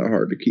just kind of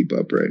hard to keep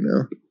up right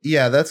now.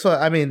 Yeah, that's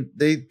what I mean.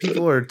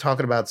 People are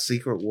talking about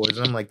Secret Wars,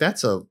 and I'm like,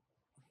 that's a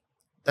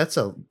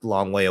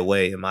long way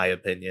away, in my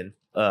opinion.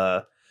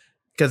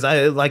 Because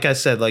like I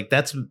said, like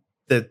that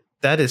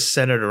is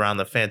centered around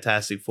the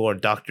Fantastic Four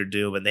and Doctor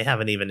Doom, and they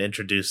haven't even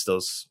introduced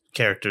those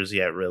characters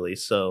yet, really.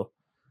 So,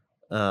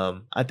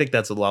 I think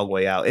that's a long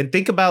way out. And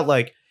think about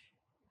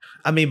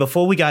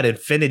before we got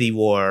Infinity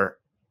War,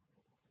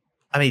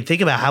 I mean,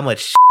 think about how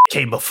much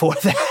came before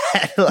that.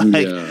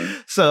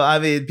 So I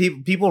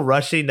mean, people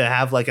rushing to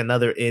have like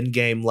another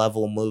Endgame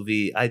level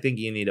movie. I think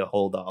you need to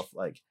hold off.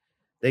 Like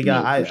they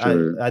got,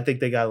 I think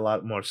they got a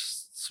lot more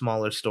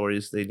smaller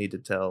stories they need to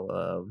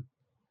tell.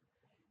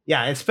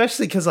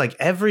 Especially because like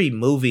every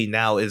movie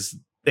now is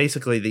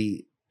basically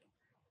the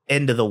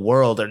end of the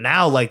world, or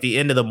now like the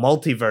end of the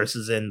multiverse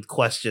is in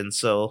question.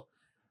 So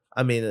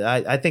I mean,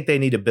 I think they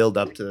need to build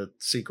up to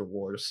Secret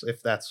Wars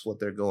if that's what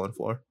they're going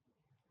for.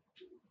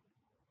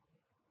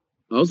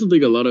 I also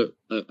think I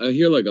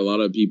hear like a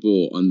lot of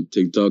people on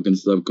TikTok and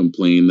stuff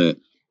complain that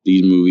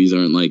these movies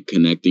aren't like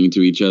connecting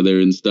to each other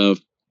and stuff.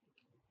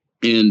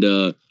 And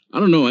I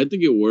don't know. I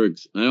think it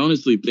works. I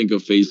honestly think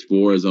of Phase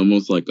 4 as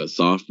almost like a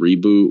soft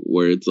reboot,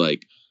 where it's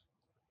like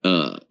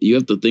you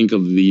have to think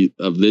of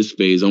this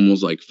phase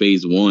almost like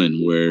Phase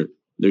 1, where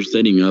they're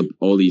setting up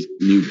all these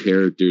new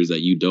characters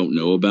that you don't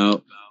know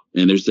about,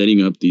 and they're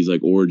setting up these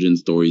like origin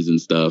stories and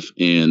stuff.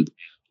 And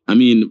I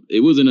mean,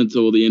 it wasn't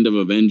until the end of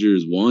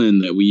Avengers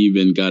 1 that we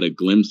even got a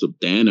glimpse of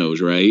Thanos,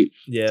 right?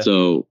 Yeah.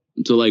 So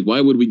like, why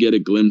would we get a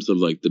glimpse of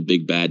like the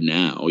big bad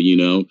now? You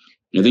know,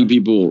 I think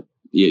people,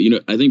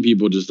 I think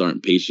people just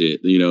aren't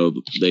patient. You know,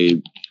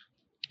 they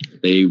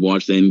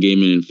watch the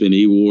Endgame and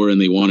Infinity War, and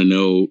they want to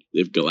know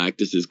if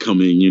Galactus is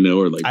coming, you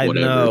know, or like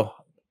whatever.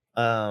 I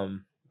know.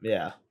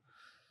 Yeah.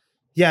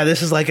 Yeah,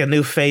 this is like a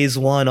new Phase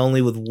 1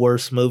 only with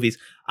worse movies.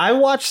 I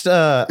watched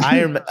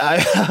Iron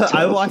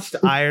I watched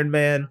Iron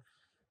Man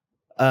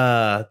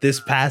this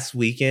past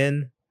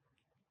weekend,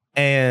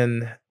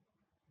 and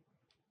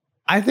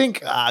I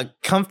think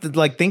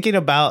thinking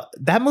about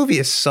that movie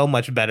is so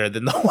much better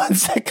than the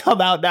ones that come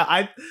out now.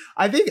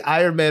 I think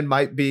Iron Man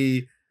might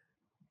be,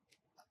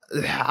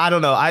 I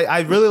don't know.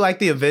 I really like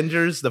the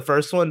Avengers, the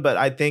first one, but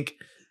I think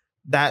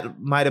that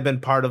might have been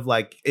part of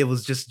like it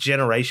was just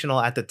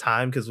generational at the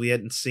time because we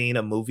hadn't seen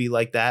a movie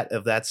like that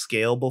of that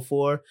scale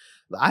before.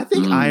 I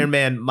think Iron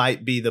Man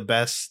might be the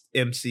best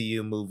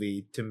MCU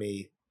movie to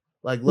me.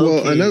 Like,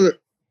 well,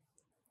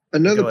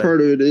 another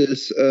part of it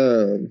is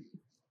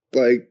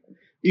like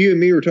you and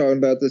me were talking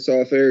about this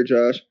off air,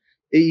 Josh.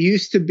 It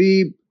used to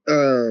be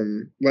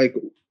like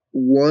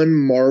one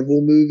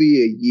Marvel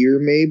movie a year,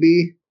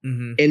 maybe,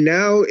 and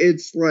now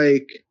it's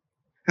like,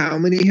 how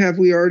many have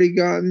we already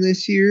gotten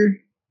this year?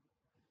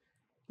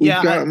 We've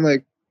gotten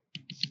like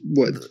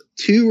what,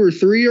 2 or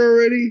 3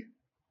 already?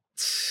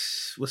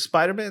 Was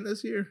Spider-Man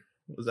this year?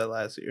 Or was that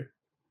last year?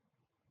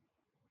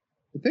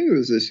 I think it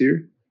was this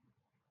year.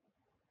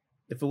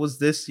 If it was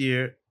this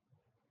year,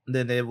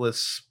 then it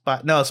was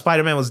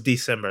Spider-Man was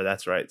December.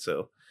 That's right.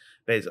 So,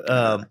 basically,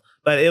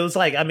 but it was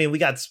like, I mean, we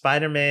got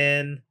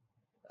Spider-Man,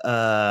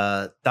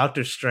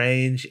 Doctor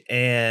Strange,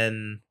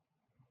 and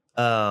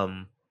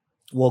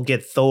we'll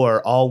get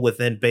Thor all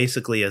within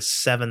basically a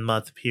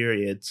 7-month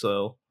period.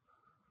 So.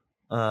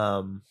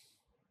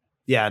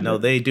 Yeah, no,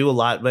 they do a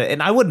lot,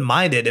 and I wouldn't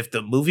mind it if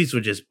the movies were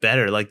just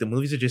better. Like the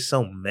movies are just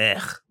so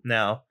meh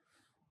now.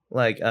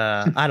 Like,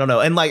 I don't know.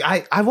 And like,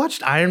 I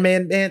watched Iron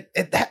Man, man,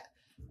 and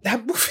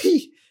that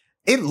movie,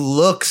 it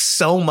looks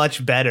so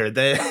much better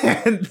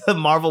than the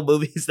Marvel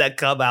movies that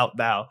come out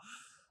now.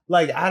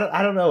 Like,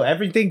 I don't know.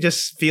 Everything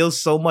just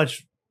feels so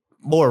much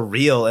more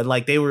real, and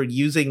like they were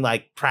using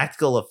like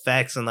practical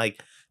effects, and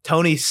like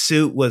Tony's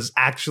suit was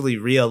actually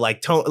real.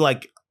 Like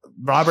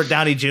Robert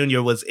Downey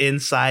Jr. was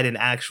inside an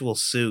actual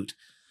suit.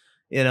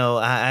 You know,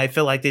 I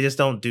feel like they just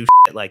don't do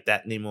shit like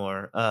that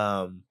anymore.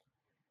 Well,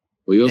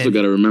 you also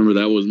got to remember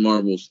that was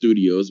Marvel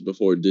Studios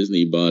before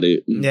Disney bought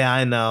it. Yeah,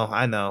 I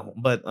know.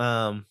 But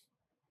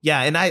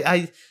yeah, and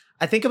I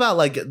think about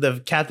like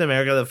the Captain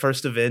America, the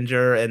first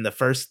Avenger, and the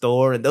first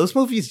Thor, and those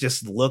movies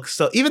just look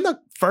so. Even the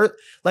first,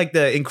 like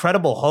the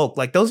Incredible Hulk,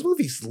 like those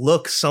movies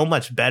look so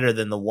much better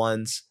than the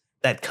ones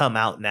that come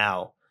out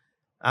now.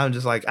 I'm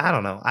just like, I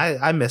don't know.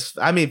 I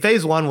mean,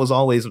 Phase 1 was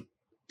always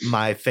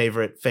my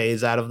favorite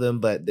phase out of them,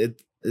 but it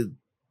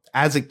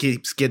as it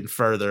keeps getting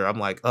further, I'm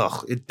like,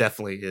 oh, it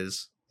definitely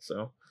is.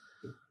 So,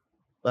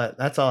 but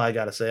that's all I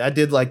gotta say. I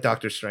did like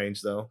Doctor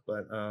Strange though,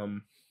 but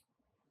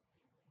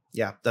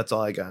yeah, that's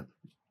all I got.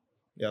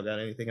 Y'all got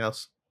anything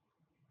else?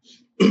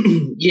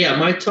 Yeah,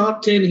 my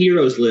top 10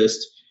 heroes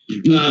list.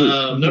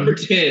 Number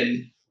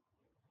 10.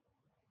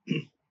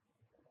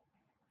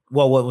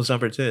 Well, what was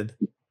number 10?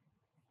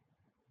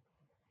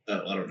 I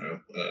don't know.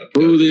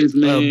 Boo this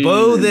man.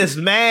 Boo this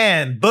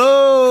man.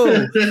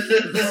 Boo.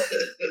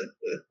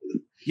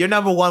 Your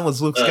number 1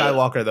 was Luke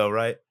Skywalker, though,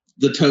 right?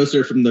 The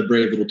toaster from the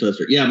Brave Little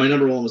Toaster. Yeah, my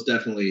number 1 was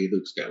definitely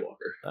Luke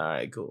Skywalker. All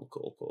right, cool.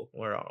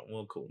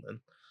 We're cool then.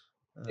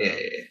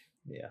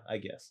 Yeah, I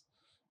guess.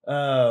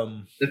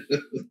 All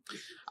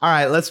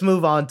right, let's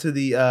move on to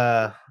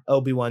the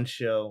Obi Wan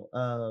show.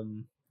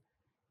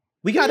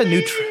 We got a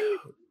new.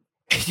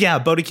 Yeah,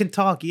 Bodhi can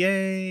talk.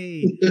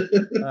 Yay!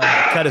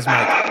 Cut his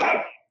mic.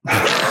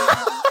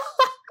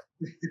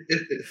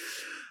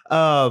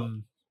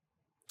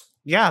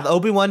 Yeah, the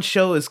Obi-Wan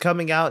show is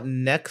coming out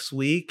next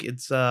week.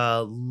 It's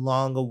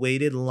long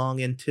awaited,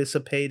 long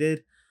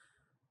anticipated.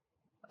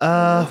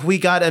 We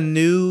got a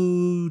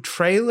new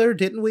trailer,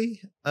 didn't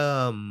we?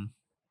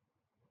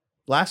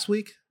 Last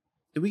week?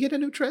 Did we get a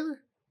new trailer?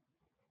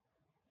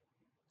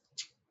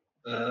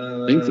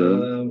 I think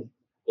so.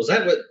 Was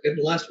that what in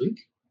last week?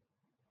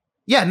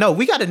 Yeah, no,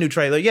 we got a new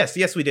trailer. Yes,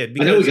 we did.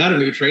 I know we got a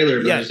new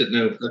trailer, but I just didn't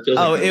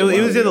know. It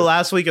was in the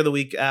last week of the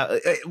week.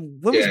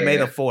 When was May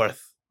the 4th?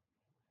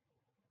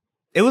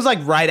 It was like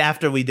right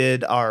after we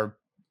did our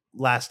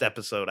last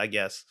episode, I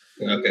guess.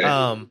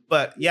 Okay.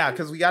 But yeah,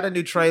 because we got a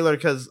new trailer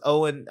because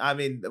Owen, I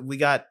mean, we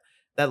got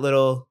that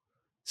little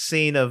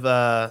scene of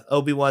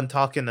Obi-Wan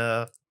talking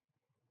to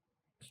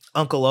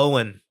Uncle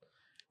Owen.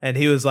 And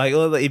he was like,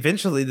 oh,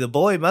 eventually the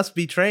boy must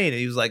be trained. And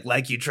he was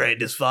like you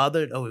trained his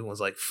father? And Obi-Wan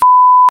was like,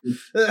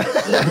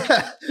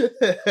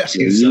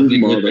 seen so many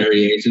more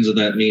variations of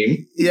that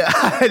meme. Yeah.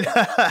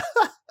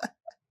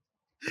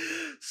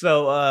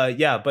 So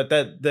yeah, but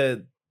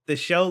the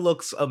show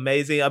looks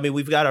amazing. I mean,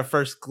 we've got our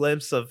first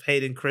glimpse of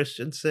Hayden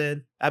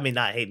Christensen. I mean,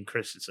 not Hayden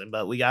Christensen,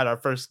 but we got our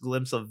first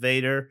glimpse of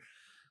Vader.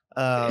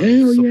 Hell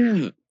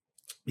yeah.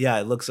 Yeah,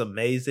 it looks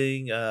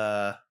amazing.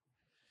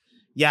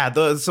 Yeah,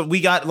 so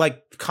we got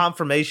like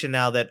confirmation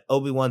now that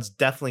Obi-Wan's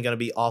definitely going to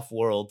be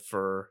off-world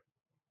for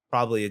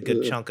probably a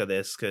good chunk of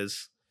this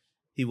because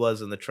he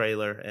was in the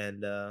trailer.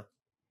 And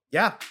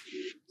yeah,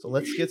 so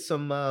let's get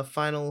some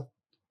final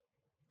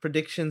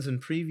predictions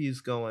and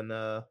previews going.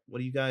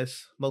 What are you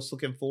guys most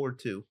looking forward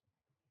to?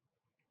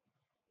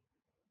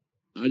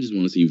 I just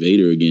want to see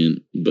Vader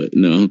again. But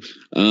no,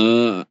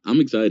 I'm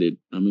excited.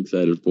 I'm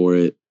excited for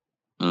it.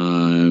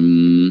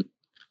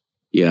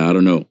 Yeah, I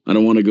don't know. I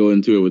don't want to go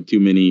into it with too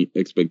many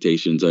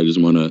expectations. I just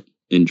want to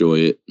enjoy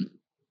it.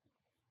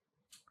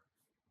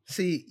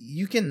 See,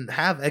 you can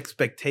have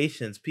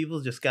expectations.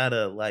 People just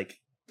gotta like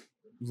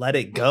let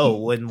it go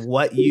when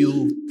what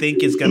you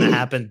think is gonna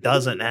happen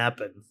doesn't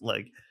happen.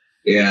 Like,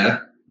 Yeah.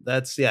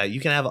 you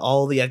can have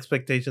all the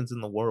expectations in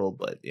the world,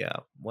 but yeah,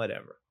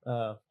 whatever.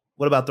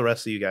 What about the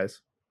rest of you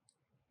guys?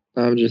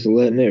 I'm just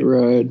letting it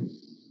ride.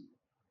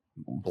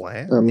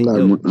 Bland? I'm Hey, not-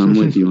 yo. I'm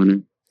with you,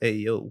 Hunter. Hey,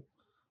 yo.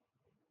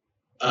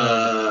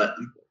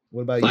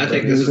 What about you? I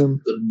think Bobby? this is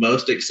the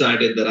most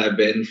excited that I've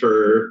been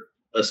for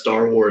a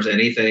Star Wars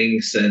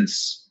anything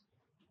since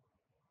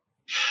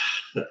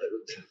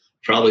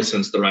probably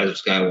since The Rise of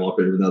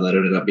Skywalker, even though that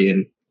ended up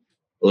being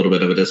a little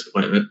bit of a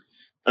disappointment.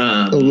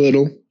 A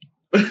little.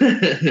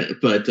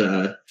 But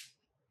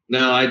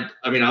no,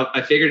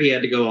 I figured he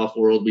had to go off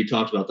world. We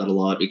talked about that a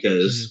lot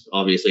because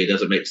obviously it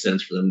doesn't make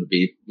sense for them to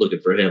be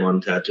looking for him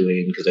on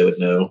Tatooine because they would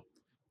know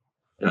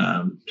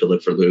to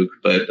look for Luke.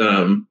 But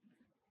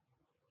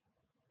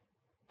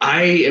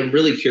I am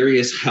really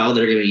curious how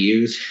they're going to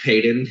use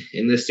Hayden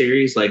in this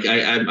series. Like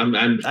I'm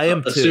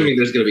assuming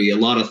there's going to be a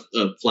lot of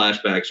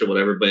flashbacks or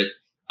whatever, but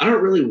I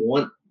don't really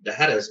want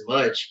that as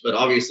much. But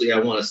obviously I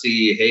want to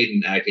see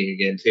Hayden acting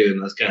again too,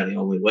 and that's kind of the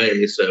only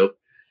way. So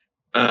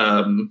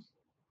I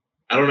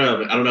don't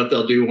know. I don't know if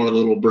they'll do one of the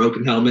little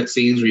broken helmet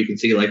scenes where you can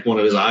see like one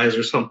of his eyes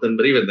or something.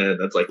 But even then,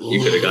 that's like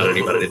you could have got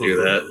anybody to do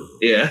that.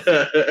 Yeah.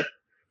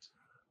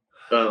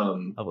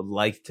 I would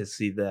like to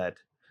see that.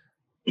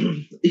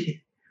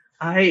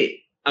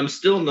 I'm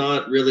still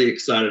not really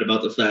excited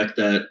about the fact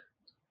that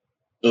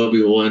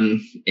Obi-Wan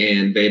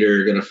and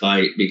Vader are going to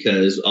fight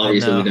because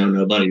obviously we know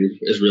nobody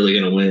is really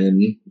going to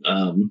win.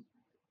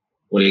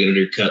 What are you going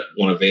to do? Cut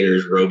one of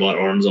Vader's robot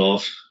arms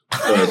off?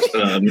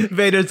 But,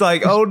 Vader's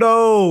like, oh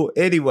no.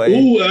 Anyway.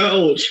 Ooh,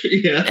 ouch.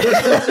 Yeah.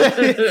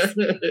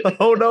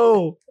 Oh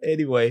no.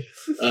 Anyway.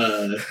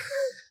 But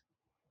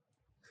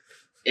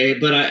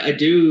I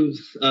do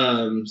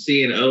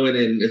see an Owen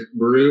and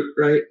Baru,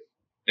 right?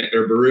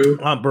 Or Baru?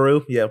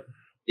 Baru, yeah.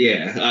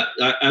 Yeah,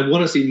 I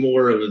want to see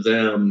more of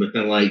them,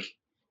 and like,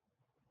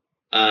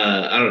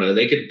 I don't know,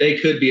 they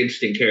could be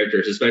interesting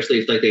characters, especially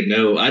if like they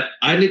know.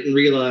 I didn't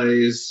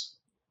realize,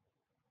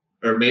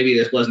 or maybe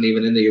this wasn't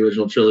even in the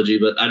original trilogy,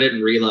 but I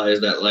didn't realize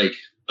that like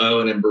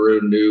Owen and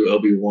Baru knew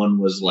Obi-Wan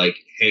was like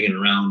hanging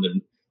around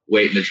and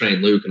waiting to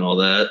train Luke and all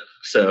that.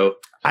 So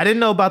I didn't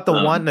know about the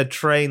wanting to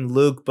train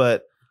Luke,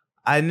 but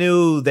I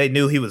knew they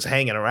knew he was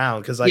hanging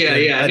around because like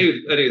I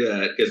knew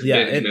that because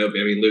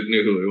Luke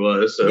knew who he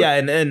was. So yeah,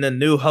 and in the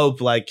New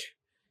Hope, like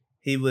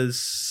he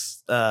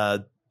was.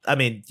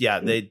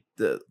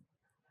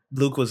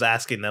 Luke was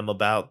asking them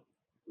about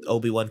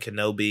Obi-Wan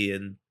Kenobi,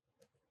 and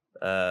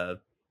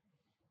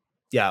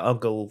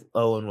Uncle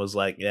Owen was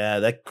like, "Yeah,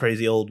 that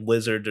crazy old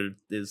wizard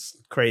is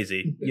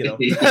crazy," you know.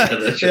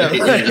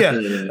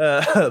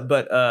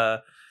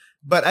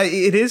 But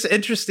it is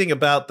interesting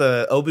about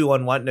the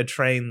Obi-Wan wanting to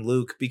train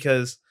Luke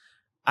because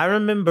I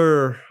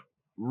remember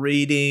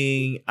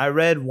I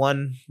read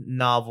one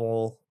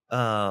novel,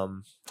 I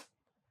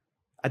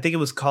think it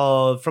was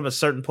called From a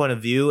Certain Point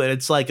of View, and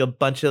it's like a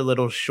bunch of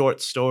little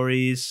short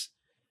stories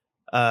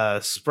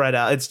spread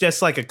out. It's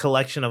just like a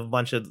collection of a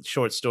bunch of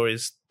short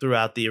stories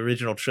throughout the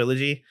original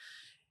trilogy.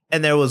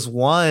 And there was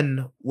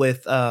one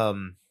with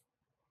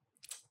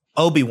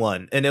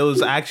Obi-Wan, and it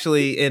was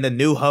actually in A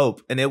New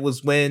Hope, and it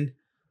was when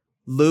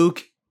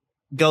Luke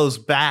goes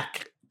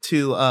back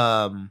to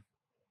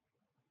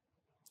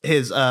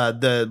his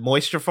the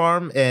moisture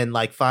farm and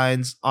like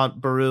finds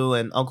Aunt Beru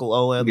and Uncle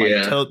Owen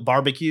like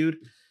barbecued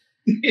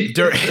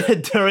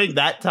during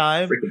that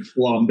time. Freaking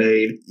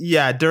flambe.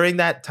 Yeah, during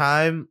that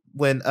time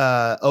when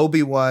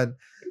Obi-Wan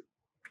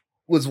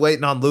was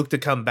waiting on Luke to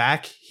come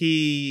back,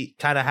 he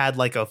kind of had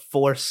like a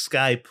forced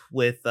Skype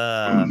with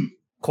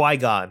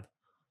Qui-Gon.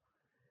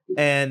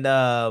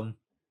 And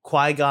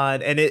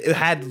Qui-Gon, and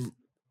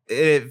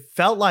it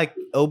felt like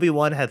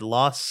Obi-Wan had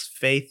lost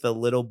faith a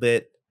little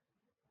bit,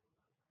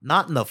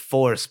 not in the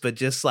Force, but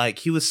just like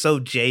he was so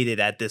jaded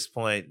at this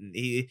point. And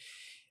it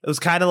was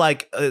kind of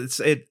like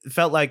it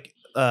felt like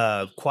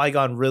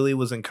Qui-Gon really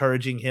was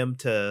encouraging him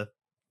to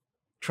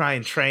try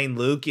and train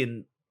Luke,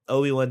 and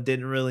Obi-Wan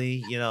didn't really,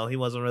 he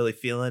wasn't really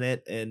feeling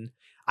it. And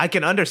I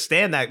can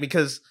understand that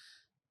because,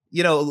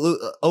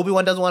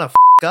 Obi-Wan doesn't want to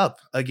up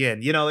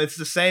again. It's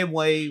the same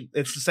way.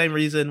 It's the same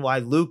reason why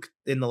Luke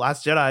in The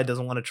Last Jedi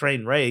doesn't want to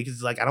train Rey, because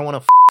he's like, I don't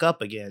want to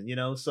up again.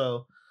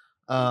 So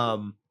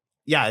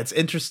it's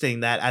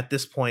interesting that at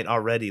this point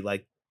already,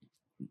 like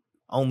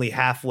only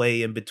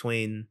halfway in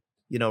between,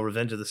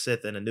 Revenge of the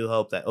Sith and A New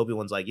Hope, that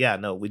Obi-Wan's like, yeah,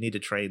 no, we need to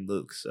train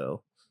Luke.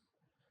 So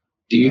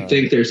do you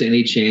think there's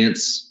any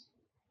chance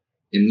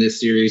in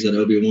this series that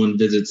Obi-Wan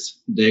visits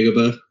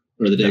Dagobah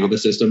or the Dagobah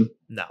system?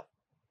 No.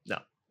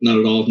 Not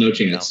at all. No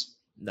chance.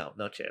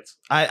 No chance.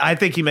 I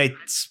think he may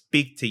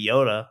speak to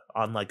Yoda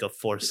on like a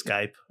Force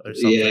Skype or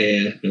something.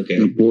 Yeah,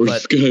 okay.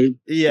 Force Skype.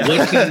 Yeah.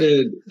 What kind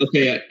of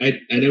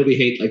I know we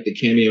hate like the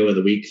cameo of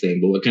the week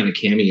thing, but what kind of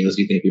cameos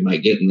do you think we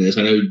might get in this?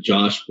 I know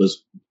Josh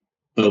was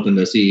hoping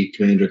to see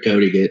Commander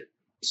Cody get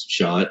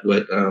shot,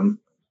 but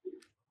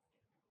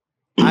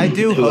I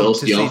do who hope else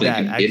to do y'all see think that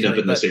can end up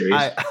actually, in the series?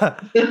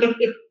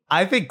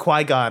 I think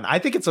Qui-Gon. I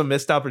think it's a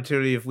missed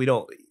opportunity if we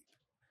don't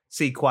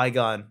see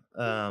Qui-Gon.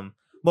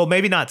 Well,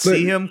 maybe not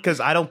see him because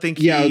I don't think.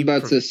 Yeah, I was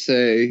about to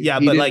say. Yeah,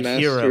 but like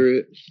hear him.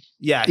 It.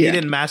 Yeah, he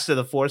didn't master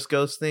the Force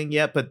Ghost thing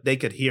yet, but they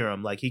could hear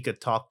him. Like he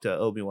could talk to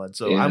Obi-Wan.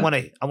 So I want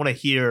to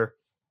hear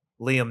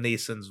Liam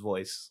Neeson's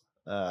voice.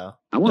 I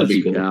want to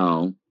see cool.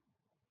 Cal.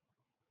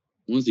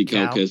 I want to see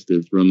Cal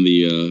Kestis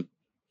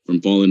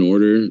from Fallen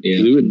Order. Yeah,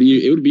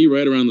 it would be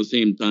right around the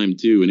same time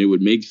too, and it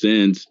would make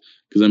sense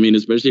because I mean,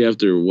 especially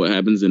after what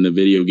happens in the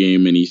video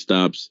game, and he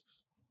stops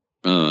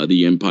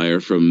the Empire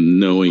from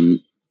knowing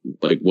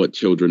like what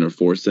children are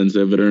Force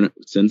sensitive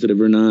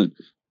or not.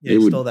 Yeah,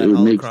 he stole that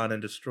holocron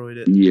and destroyed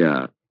it.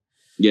 Yeah,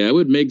 it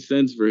would make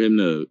sense for him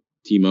to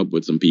team up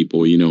with some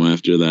people,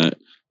 after that.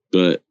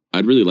 But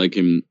I'd really like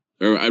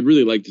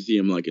to see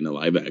him like in a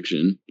live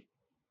action.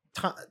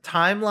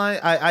 Timeline,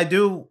 I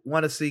do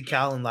want to see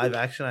Cal in live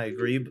action. I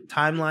agree. But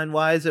timeline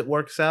wise, it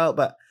works out,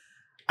 but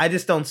I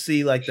just don't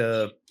see like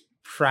the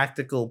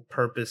practical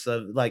purpose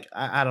of like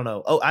I don't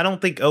know. Oh, I don't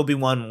think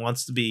Obi-Wan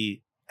wants to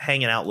be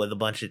hanging out with a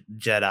bunch of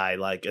Jedi,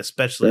 like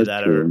especially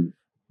that are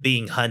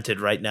being hunted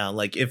right now.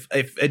 Like if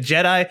a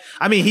Jedi,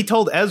 I mean, he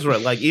told Ezra,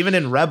 like even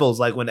in Rebels,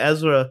 like when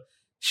Ezra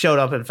showed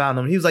up and found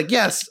him, he was like,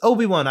 "Yes,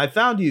 Obi-Wan, I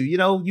found you.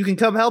 You can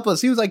come help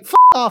us." He was like, "F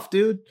off,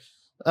 dude."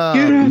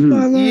 Get off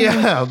my lawn.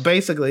 Yeah,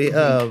 basically.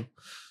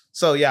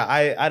 So yeah,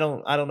 I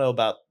don't know,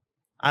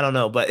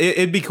 but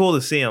it'd be cool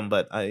to see him.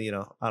 But I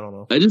don't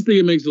know. I just think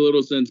it makes a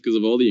little sense because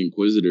of all the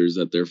Inquisitors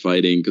that they're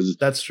fighting. Because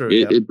that's true.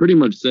 It pretty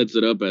much sets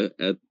it up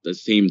at the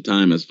same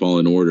time as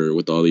Fallen Order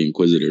with all the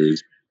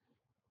Inquisitors.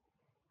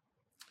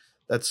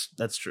 That's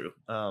true.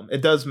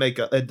 It does make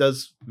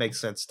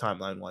sense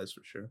timeline wise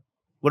for sure.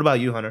 What about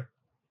you, Hunter?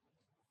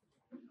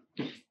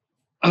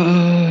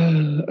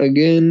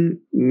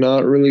 Again,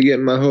 not really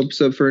getting my hopes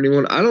up for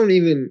anyone.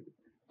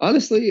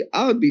 Honestly,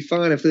 I would be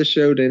fine if this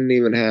show didn't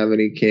even have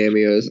any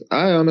cameos.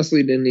 I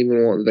honestly didn't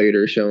even want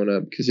Vader showing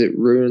up because it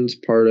ruins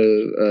part of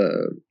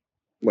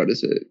what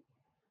is it?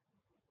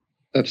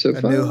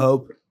 Episode 5? New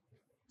Hope.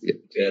 Yeah,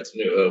 it's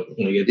New Hope.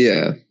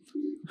 Yeah.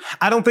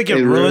 I don't think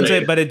it ruins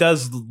it, but it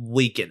does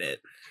weaken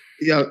it.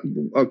 Yeah,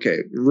 okay.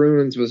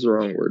 Ruins was the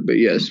wrong word, but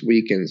yes,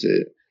 weakens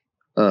it.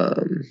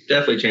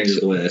 Definitely changes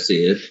the way I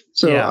see it.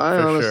 So yeah,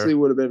 I honestly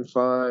would have been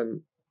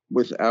fine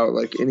without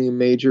like any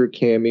major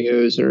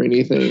cameos or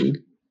anything.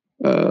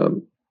 Yeah.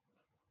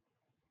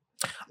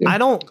 I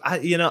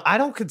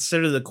don't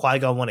consider the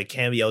Qui-Gon one a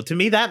cameo. To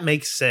me, that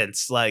makes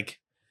sense. Like,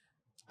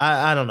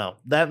 I don't know.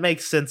 That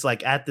makes sense.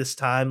 Like at this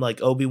time,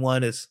 like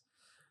Obi-Wan is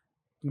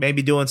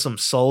maybe doing some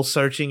soul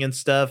searching and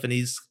stuff, and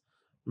he's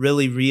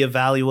really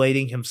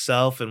reevaluating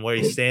himself and where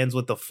he stands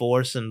with the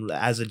Force and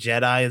as a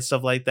Jedi and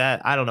stuff like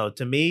that. I don't know.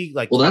 To me,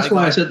 like, well, that's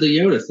why I said the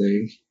Yoda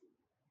thing.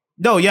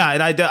 No, yeah,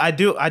 and I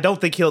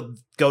don't think he'll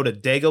go to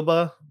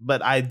Dagobah,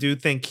 but I do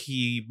think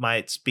he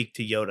might speak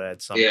to Yoda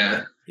at some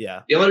point.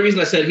 Yeah. The only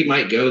reason I said he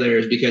might go there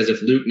is because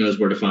if Luke knows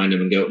where to find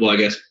him and go, well, I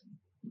guess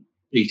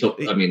he tells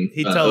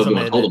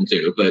Obi-Wan told him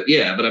to, but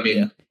I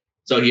mean,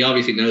 so he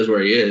obviously knows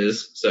where he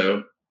is.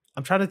 So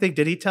I'm trying to think.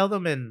 Did he tell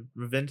them in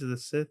Revenge of the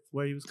Sith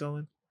where he was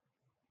going?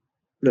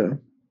 No.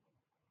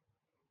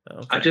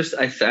 Okay.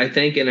 I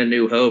think in A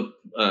New Hope,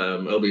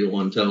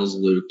 Obi-Wan tells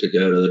Luke to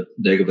go to the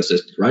Dagobah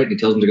system, right? He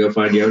tells him to go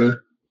find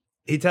Yoda.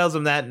 He tells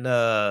him that in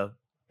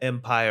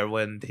Empire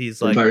when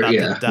he's like about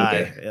to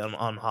die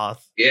on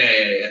Hoth.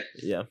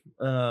 Yeah.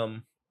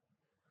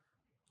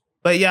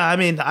 But yeah, I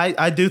mean,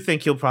 I do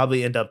think he'll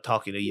probably end up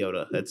talking to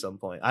Yoda at some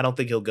point. I don't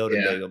think he'll go to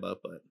Dagobah,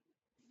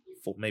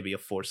 but maybe a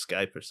Force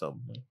Skype or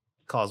something.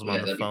 Calls him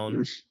on the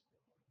phone.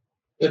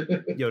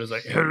 Yoda's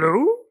like,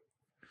 "Hello."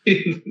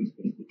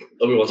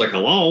 Obi-Wan's like,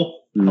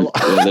 "Hello." Hello.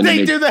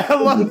 They do the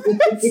hello.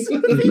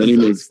 Then he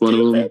makes fun of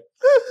him.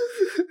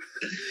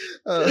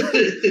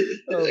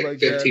 Like my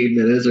 15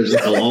 minutes or just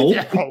hello.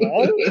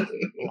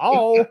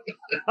 Hello.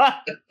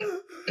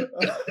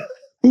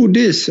 Ooh,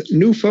 this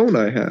new phone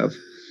I have.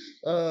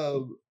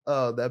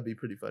 That'd be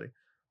pretty funny.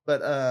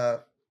 But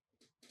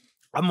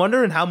I'm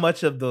wondering how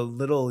much of the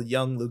little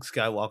young Luke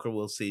Skywalker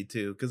we'll see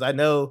too, because I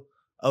know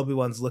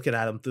Obi-Wan's looking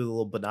at him through the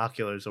little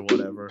binoculars or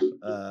whatever.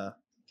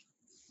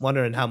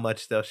 Wondering how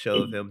much they'll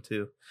show of him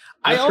too.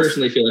 I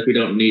personally feel like we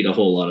don't need a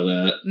whole lot of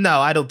that.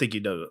 No, I don't think you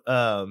do.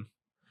 I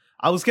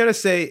was gonna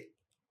say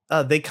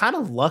they kind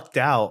of lucked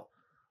out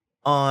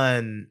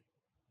on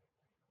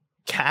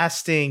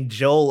casting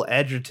Joel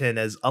Edgerton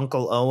as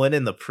Uncle Owen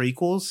in the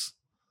prequels.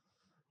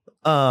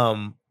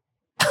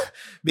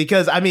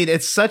 Because I mean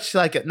it's such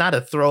like not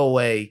a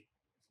throwaway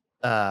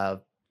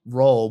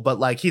role, but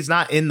like he's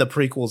not in the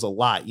prequels a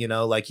lot,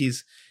 like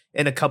he's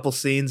in a couple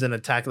scenes in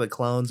Attack of the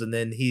Clones, and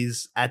then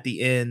he's at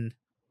the end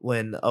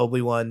when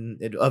Obi-Wan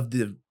of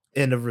the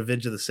end of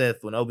Revenge of the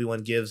Sith, when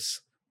Obi-Wan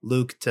gives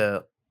Luke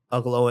to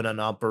Uncle Owen on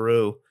Aunt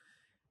Beru.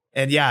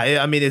 And yeah,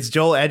 I mean, it's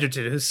Joel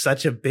Edgerton, who's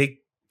such a big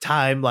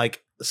time,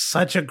 like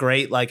such a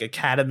great like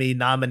Academy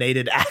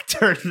nominated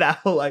actor now.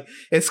 Like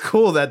it's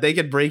cool that they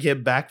can bring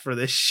him back for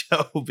this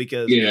show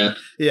because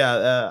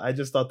I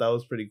just thought that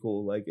was pretty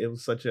cool. Like it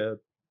was such a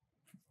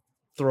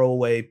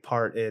throwaway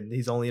part, and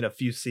he's only in a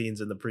few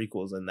scenes in the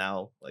prequels, and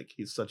now like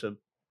he's such a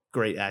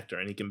great actor,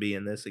 and he can be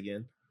in this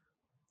again.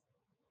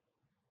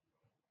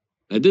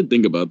 I did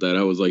think about that.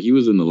 I was like, he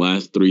was in the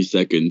last 3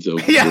 seconds of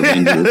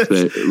Revenge of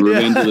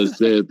the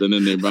Sith, and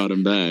then they brought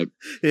him back.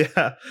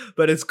 Yeah,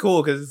 but it's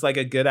cool because it's like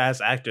a good ass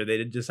actor. They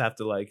didn't just have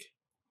to like,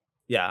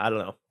 I don't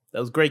know.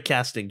 That was great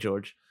casting,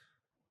 George.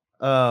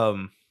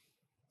 Anything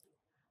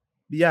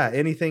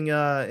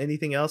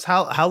else?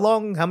 How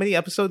long? How many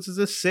episodes is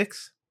this?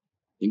 6?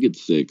 I think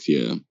it's 6.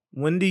 Yeah.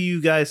 When do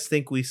you guys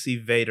think we see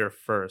Vader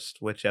first?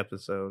 Which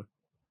episode?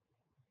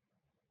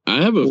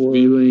 I have a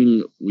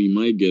feeling we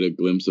might get a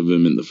glimpse of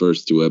him in the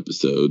first 2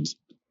 episodes.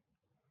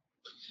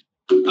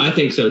 I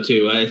think so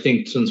too. I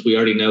think since we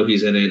already know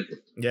he's in it,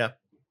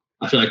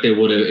 I feel like they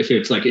would have. If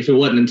it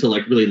wasn't until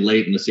like really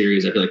late in the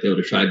series, I feel like they would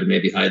have tried to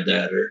maybe hide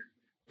that. Or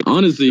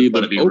honestly,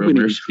 the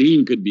opening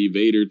scene could be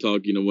Vader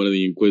talking to one of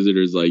the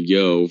Inquisitors, like,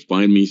 "Yo,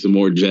 find me some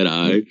more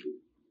Jedi."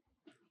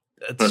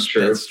 That's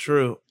true. That's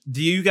true.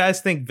 Do you guys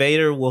think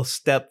Vader will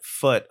step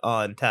foot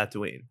on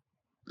Tatooine?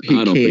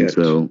 I don't think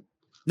so.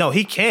 No,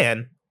 he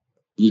can.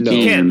 He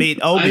can't meet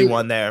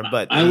Obi-Wan there,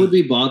 but I would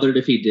be bothered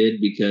if he did,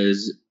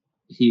 because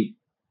he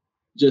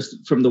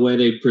just from the way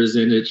they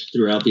present it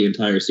throughout the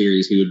entire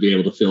series, he would be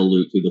able to feel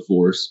Luke through the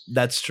Force.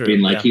 That's true. I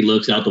mean, like he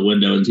looks out the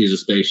window and sees a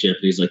spaceship,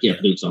 and he's like, "Yeah,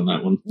 Luke's on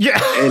that one." Yeah,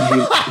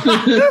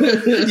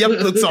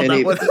 Luke's on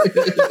that one.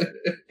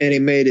 And he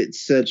made it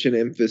such an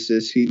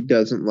emphasis. He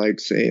doesn't like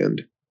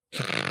sand.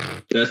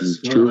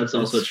 That's true. That's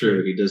also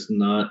true. He does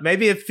not.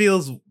 Maybe it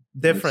feels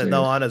different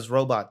though on his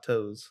robot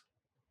toes.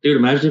 Dude,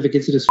 imagine if it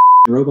gets in his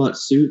robot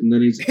suit and then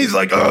he's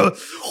like, God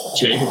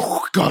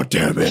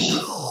damn it.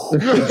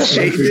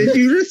 Did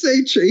you just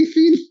say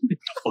chafing?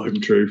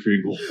 I'm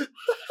chafing.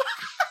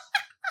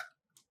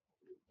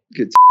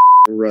 Gets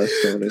rust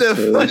on his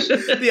toes.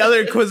 The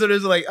other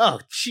Inquisitors are like, oh,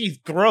 geez,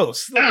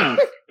 gross. Oh,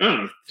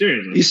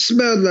 dude. You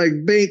smelled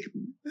like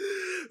bacon.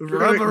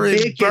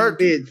 Rubbery burnt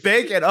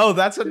bacon. Oh,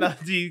 that's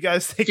enough. Do you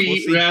guys think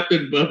feet wrapped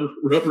in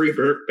rubbery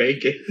burnt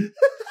bacon?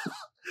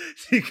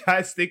 Do you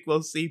guys think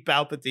we'll see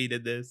Palpatine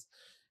in this?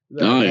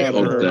 I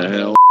hope the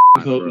hell.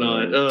 I hope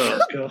not. Oh,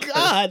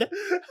 God.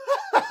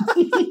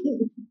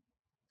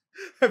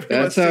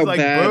 That's how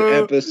like,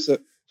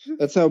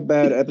 That's how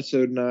bad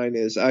episode 9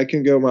 is. I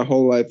can go my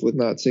whole life with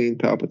not seeing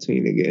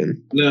Palpatine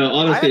again. No,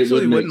 honestly, I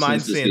actually wouldn't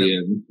mind seeing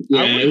him.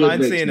 Yeah, I wouldn't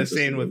mind seeing a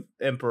scene with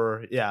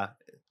Emperor. Yeah,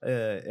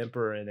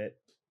 Emperor in it.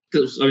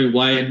 Because I mean,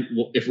 why?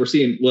 If we're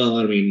seeing, well,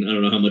 I mean, I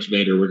don't know how much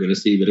Vader we're going to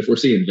see, but if we're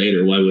seeing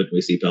Vader, why wouldn't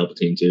we see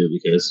Palpatine too?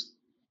 Because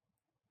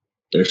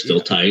they're still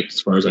tight, as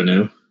far as I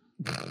know.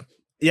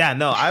 Yeah,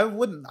 no, I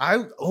wouldn't.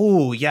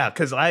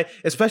 Because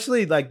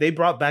especially like they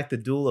brought back the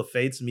Duel of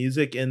Fates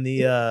music in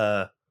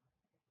the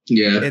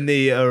in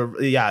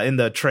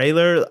the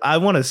trailer. I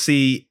want to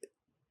see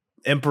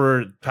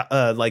Emperor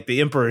like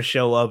the Emperor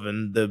show up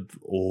and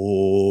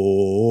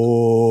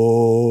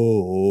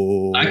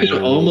I could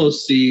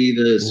almost see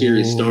the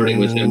series starting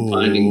with him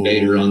finding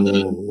Vader on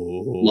the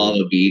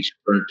lava beach,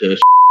 burnt to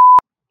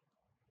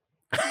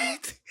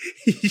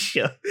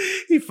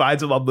he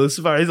finds him on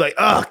Mustafar. He's like,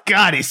 oh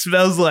God, he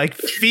smells like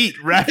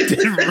feet wrapped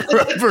in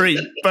rubbery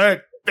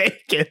burnt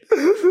bacon.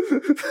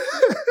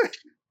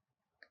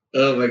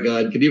 Oh my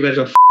God. Can you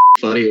imagine how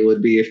funny it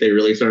would be if they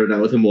really started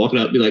out with him walking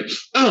out and be like,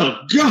 oh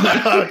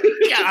God. Oh,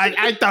 God,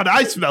 I thought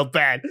I smelled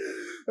bad.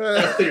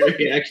 The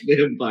reaction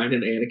to him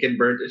finding Anakin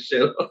burnt his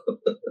show.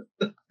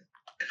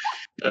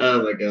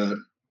 Oh my God.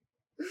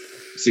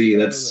 See,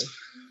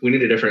 we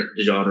need a different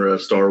genre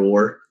of Star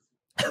Wars.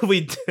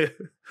 We do.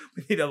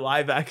 We need a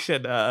live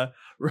action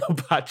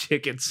robot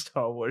chicken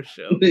Star Wars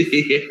show.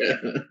 Yeah.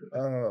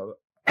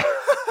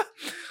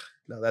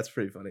 No, that's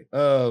pretty funny.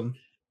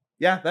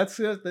 Yeah, that's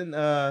it. Then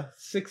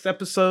 6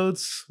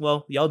 episodes.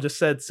 Well, y'all just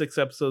said 6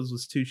 episodes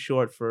was too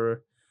short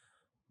for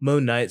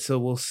Moon Knight, so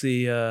we'll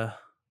see. If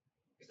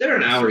they're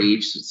an hour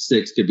each,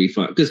 6 could be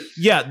fun. Because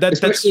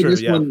that's true.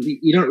 This one,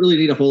 you don't really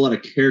need a whole lot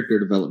of character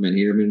development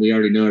here. I mean, we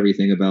already know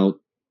everything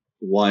about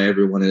why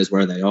everyone is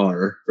where they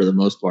are for the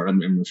most part.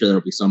 I'm sure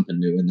there'll be something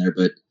new in there,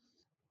 but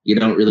you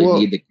don't really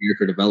need the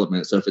character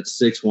development. So if it's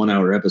 6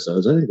 1-hour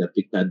episodes, I think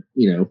that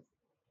you know.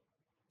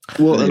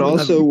 Well, and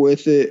also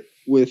with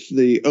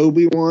the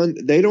Obi-Wan,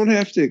 they don't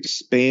have to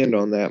expand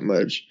on that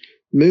much.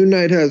 Moon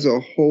Knight has a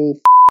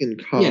whole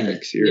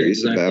comic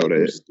series about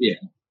it. Yeah.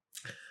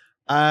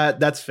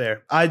 That's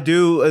fair. I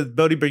do.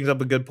 Bodhi brings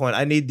up a good point.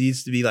 I need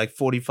these to be like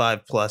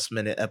 45+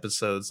 minute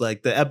episodes.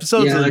 Like the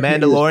episodes of The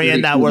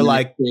Mandalorian that were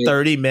like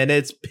 30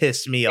 minutes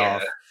pissed me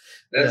off.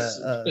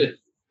 That's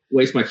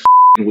waste my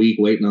week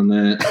waiting on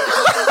that.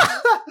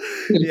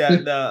 Yeah,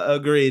 no,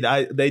 agreed.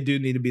 They do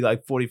need to be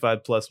like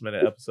 45+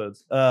 minute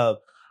episodes.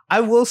 I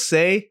will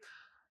say,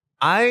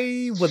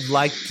 I would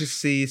like to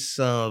see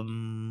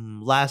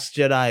some Last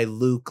Jedi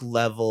Luke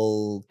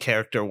level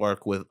character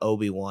work with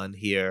Obi-Wan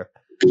here.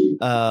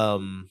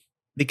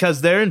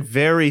 Because they're in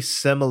very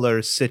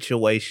similar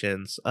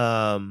situations.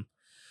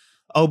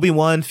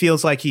 Obi-Wan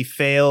feels like he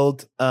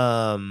failed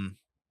Anakin.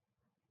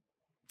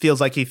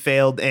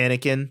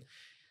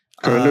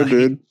 Kind of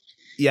did.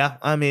 Yeah,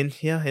 I mean,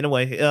 yeah, in a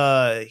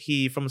way.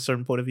 He, from a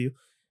certain point of view.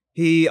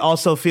 He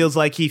also feels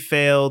like he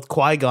failed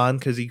Qui-Gon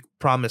because he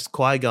promised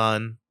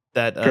Qui-Gon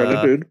that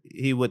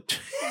he would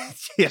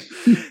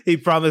he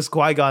promised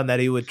Qui-Gon that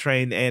he would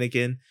train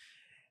Anakin.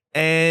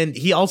 And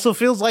he also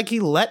feels like he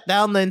let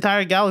down the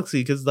entire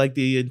galaxy because like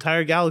the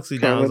entire galaxy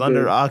now is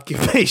under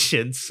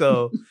occupation.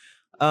 So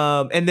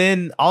and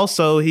then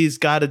also he's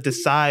got to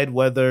decide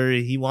whether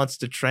he wants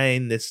to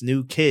train this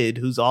new kid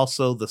who's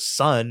also the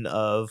son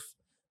of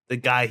the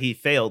guy he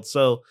failed.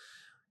 So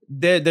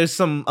there's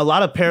a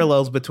lot of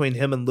parallels between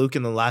him and Luke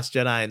in The Last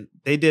Jedi, and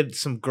they did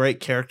some great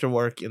character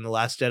work in The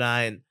Last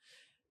Jedi, and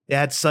it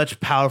had such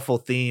powerful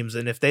themes.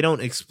 And if they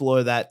don't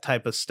explore that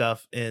type of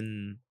stuff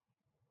in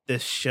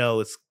this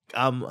show,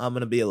 I'm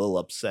gonna be a little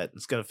upset.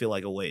 It's gonna feel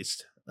like a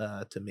waste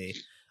to me.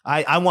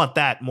 I want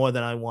that more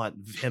than I want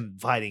him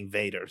fighting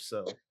Vader.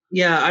 So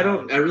yeah, I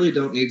really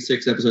don't need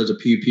 6 episodes of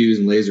pew pews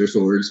and laser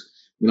swords.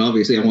 I mean,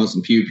 obviously, I want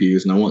some pew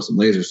pews and I want some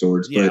laser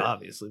swords. Yeah, but,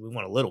 obviously, we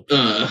want a little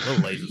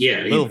laser. Yeah,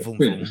 little vroom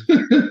vroom.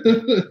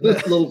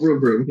 Little vroom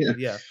vroom.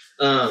 Yeah.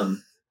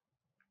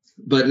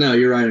 But no,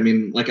 you're right. I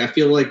mean, like, I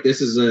feel like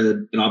this is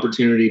an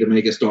opportunity to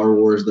make a Star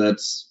Wars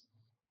that's,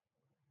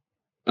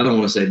 I don't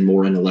want to say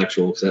more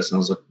intellectual because that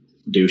sounds like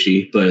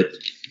douchey, but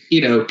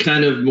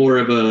kind of more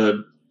of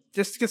a.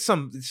 Just to get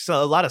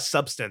a lot of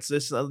substance.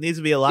 This needs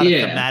to be a lot of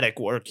thematic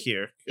work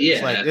here.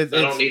 Yeah, I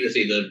don't need to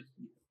see the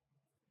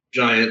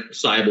giant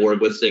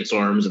cyborg with 6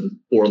 arms and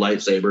 4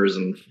 lightsabers,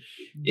 and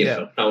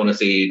I want to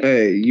see.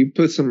 Hey, you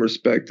put some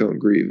respect on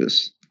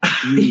Grievous.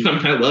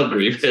 I love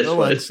Grievous.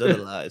 So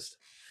uncivilized.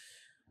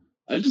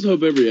 I just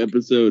hope every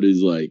episode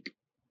is like,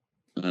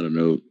 I don't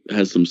know,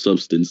 has some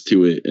substance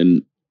to it,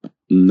 and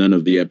none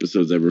of the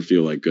episodes ever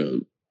feel like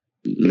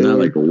not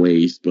like a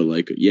waste, but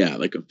like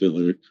a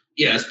filler.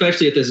 Yeah,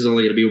 especially if this is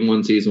only going to be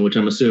 1 season, which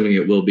I'm assuming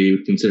it will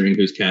be, considering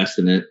who's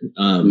casting it.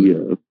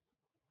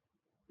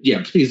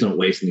 Yeah, please don't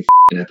waste any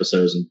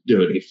episodes and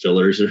do any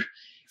fillers. Or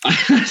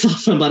I saw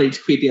somebody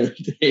tweet the other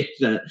day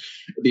that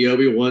the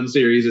Obi Wan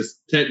series is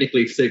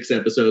technically 6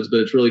 episodes, but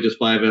it's really just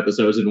 5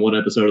 episodes and 1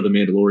 episode of The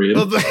Mandalorian.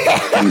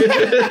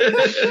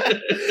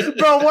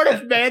 Bro, what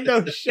if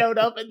Mando showed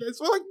up in this?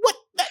 We're like, what?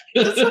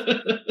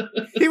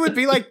 He would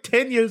be like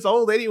 10 years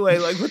old anyway.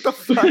 Like, what the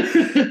fuck?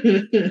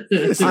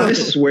 I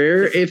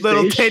swear, if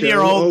little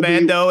 10-year-old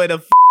Mando in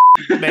a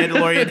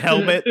Mandalorian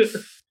helmet.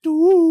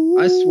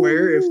 I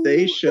swear, if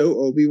they show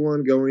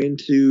Obi-Wan going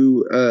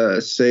to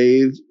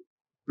save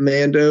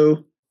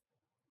Mando,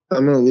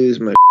 I'm gonna lose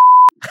my.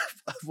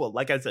 Well,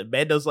 like I said,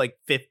 Mando's like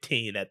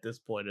 15 at this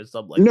point or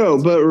something like no,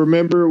 that. But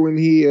remember when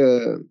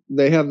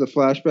they have the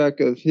flashback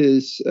of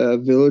his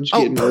village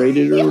getting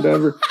raided or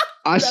whatever?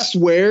 I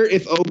swear,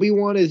 if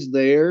Obi-Wan is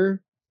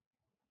there,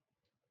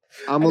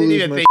 I'm gonna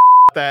lose my.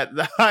 That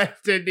I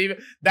didn't even.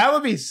 That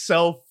would be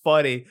so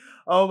funny.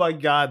 Oh my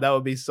god, that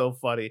would be so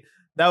funny.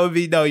 That would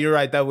be you're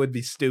right. That would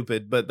be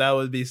stupid, but that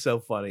would be so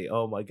funny.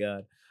 Oh my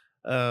god.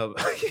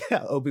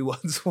 Yeah,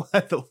 Obi-Wan's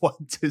the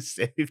one to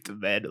save the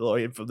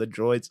Mandalorian from the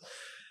droids.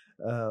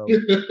 Yeah,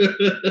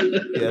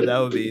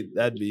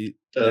 that'd be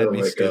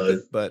stupid, god.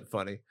 But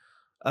funny.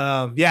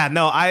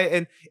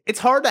 And it's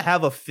hard to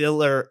have a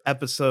filler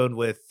episode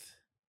with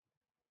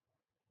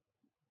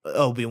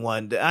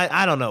Obi-Wan.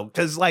 I don't know,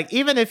 because like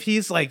even if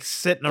he's like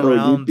sitting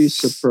around, you'd be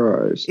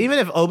surprised. Even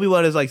if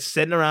Obi-Wan is like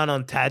sitting around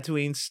on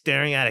Tatooine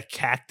staring at a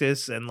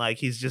cactus and like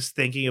he's just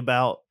thinking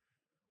about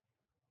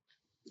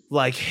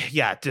like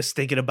just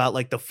thinking about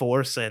like the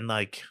Force and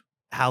like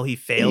how he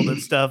failed and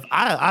stuff.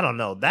 I don't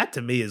know. That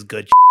to me is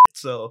good shit.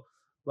 So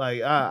like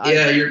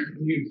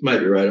you might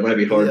be right. It might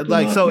be hard.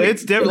 Like so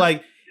it's different.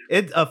 Like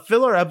it's a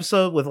filler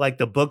episode with like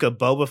the Book of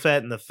Boba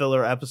Fett and the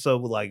filler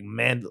episode with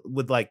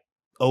like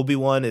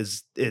Obi-Wan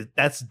is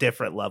that's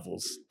different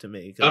levels to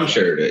me. I'm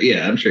sure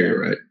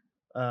you're right.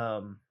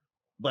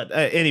 But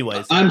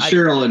anyways, I'm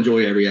sure I'll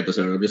enjoy every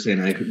episode. I'm just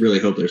saying, I really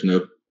hope there's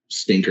no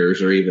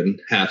stinkers or even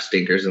half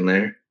stinkers in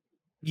there.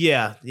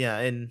 Yeah,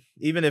 and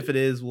even if it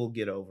is, we'll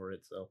get over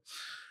it. So,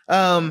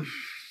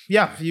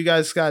 you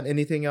guys got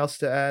anything else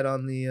to add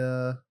on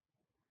the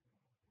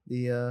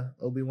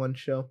Obi-Wan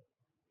show?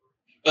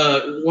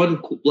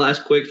 One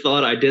last quick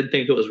thought. I did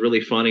think it was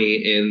really funny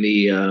in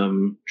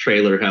the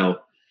trailer how.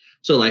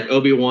 So like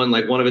Obi-Wan,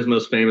 like one of his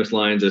most famous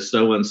lines is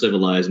so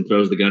uncivilized and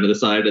throws the gun to the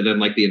side. And then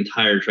like the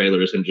entire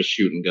trailer is him just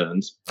shooting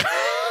guns.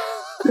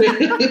 Like,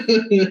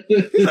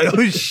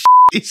 oh,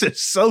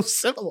 he's so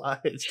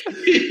civilized.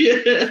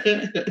 Yeah.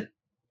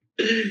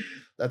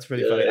 That's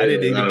pretty funny. I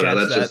didn't even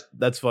catch that.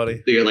 That's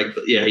funny. You're like,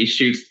 he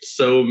shoots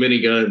so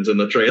many guns in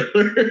the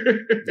trailer.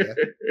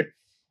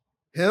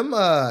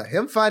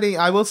 Him fighting,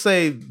 I will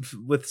say,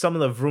 with some of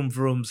the vroom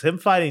vrooms, him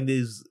fighting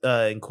these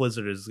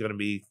Inquisitors is going to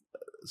be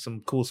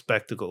some cool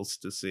spectacles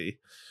to see.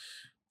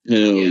 Hell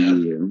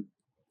yeah.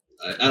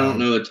 I don't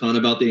know a ton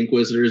about the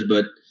Inquisitors,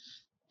 but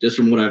just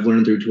from what I've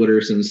learned through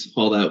Twitter since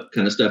all that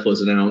kind of stuff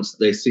was announced,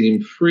 they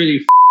seem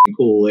pretty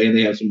cool, and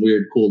they have some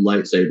weird, cool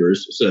lightsabers.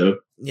 So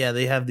yeah,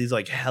 they have these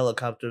like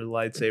helicopter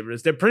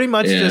lightsabers. They're pretty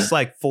much just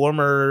like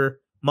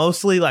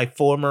mostly like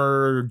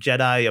former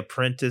Jedi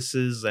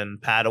apprentices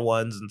and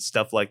Padawans and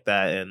stuff like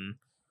that, and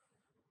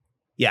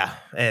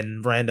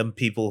and random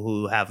people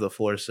who have the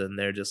Force, and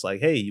they're just like,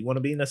 hey, you want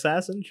to be an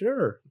assassin?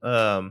 Sure.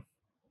 The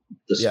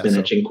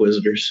Spinach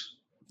Inquisitors.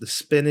 The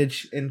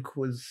Spinach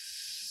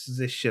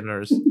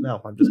Inquisitioners.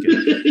 No, I'm just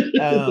kidding.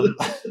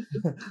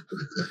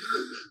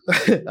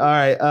 All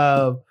right.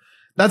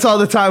 That's all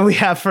the time we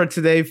have for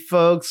today,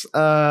 folks.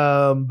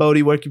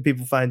 Bodie, where can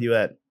people find you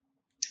at?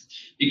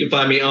 You can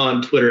find me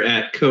on Twitter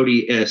at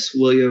Cody S.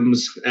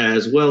 Williams,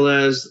 as well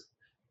as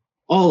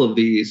all of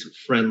these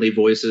friendly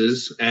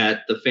voices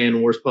at the Fan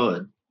Wars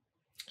Pod.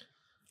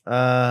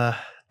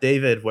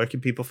 David, where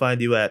can people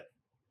find you at?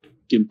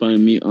 You can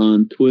find me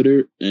on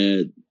Twitter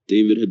at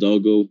David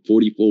Hidalgo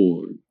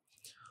 44.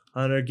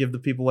 Hunter, give the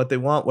people what they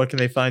want. Where can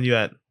they find you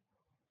at?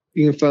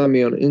 You can find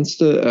me on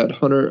Insta at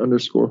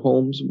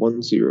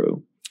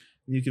Hunter_Holmes10.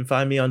 You can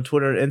find me on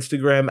Twitter and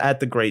Instagram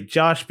at The Great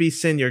Josh B.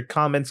 Send your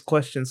comments,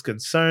 questions,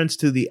 concerns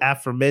to the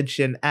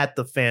aforementioned at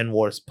the Fan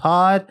Wars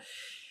Pod.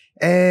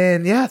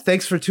 And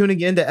thanks for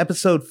tuning in to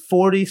episode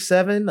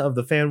 47 of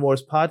the Fan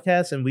Wars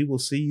Podcast. And we will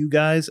see you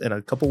guys in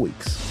a couple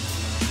weeks.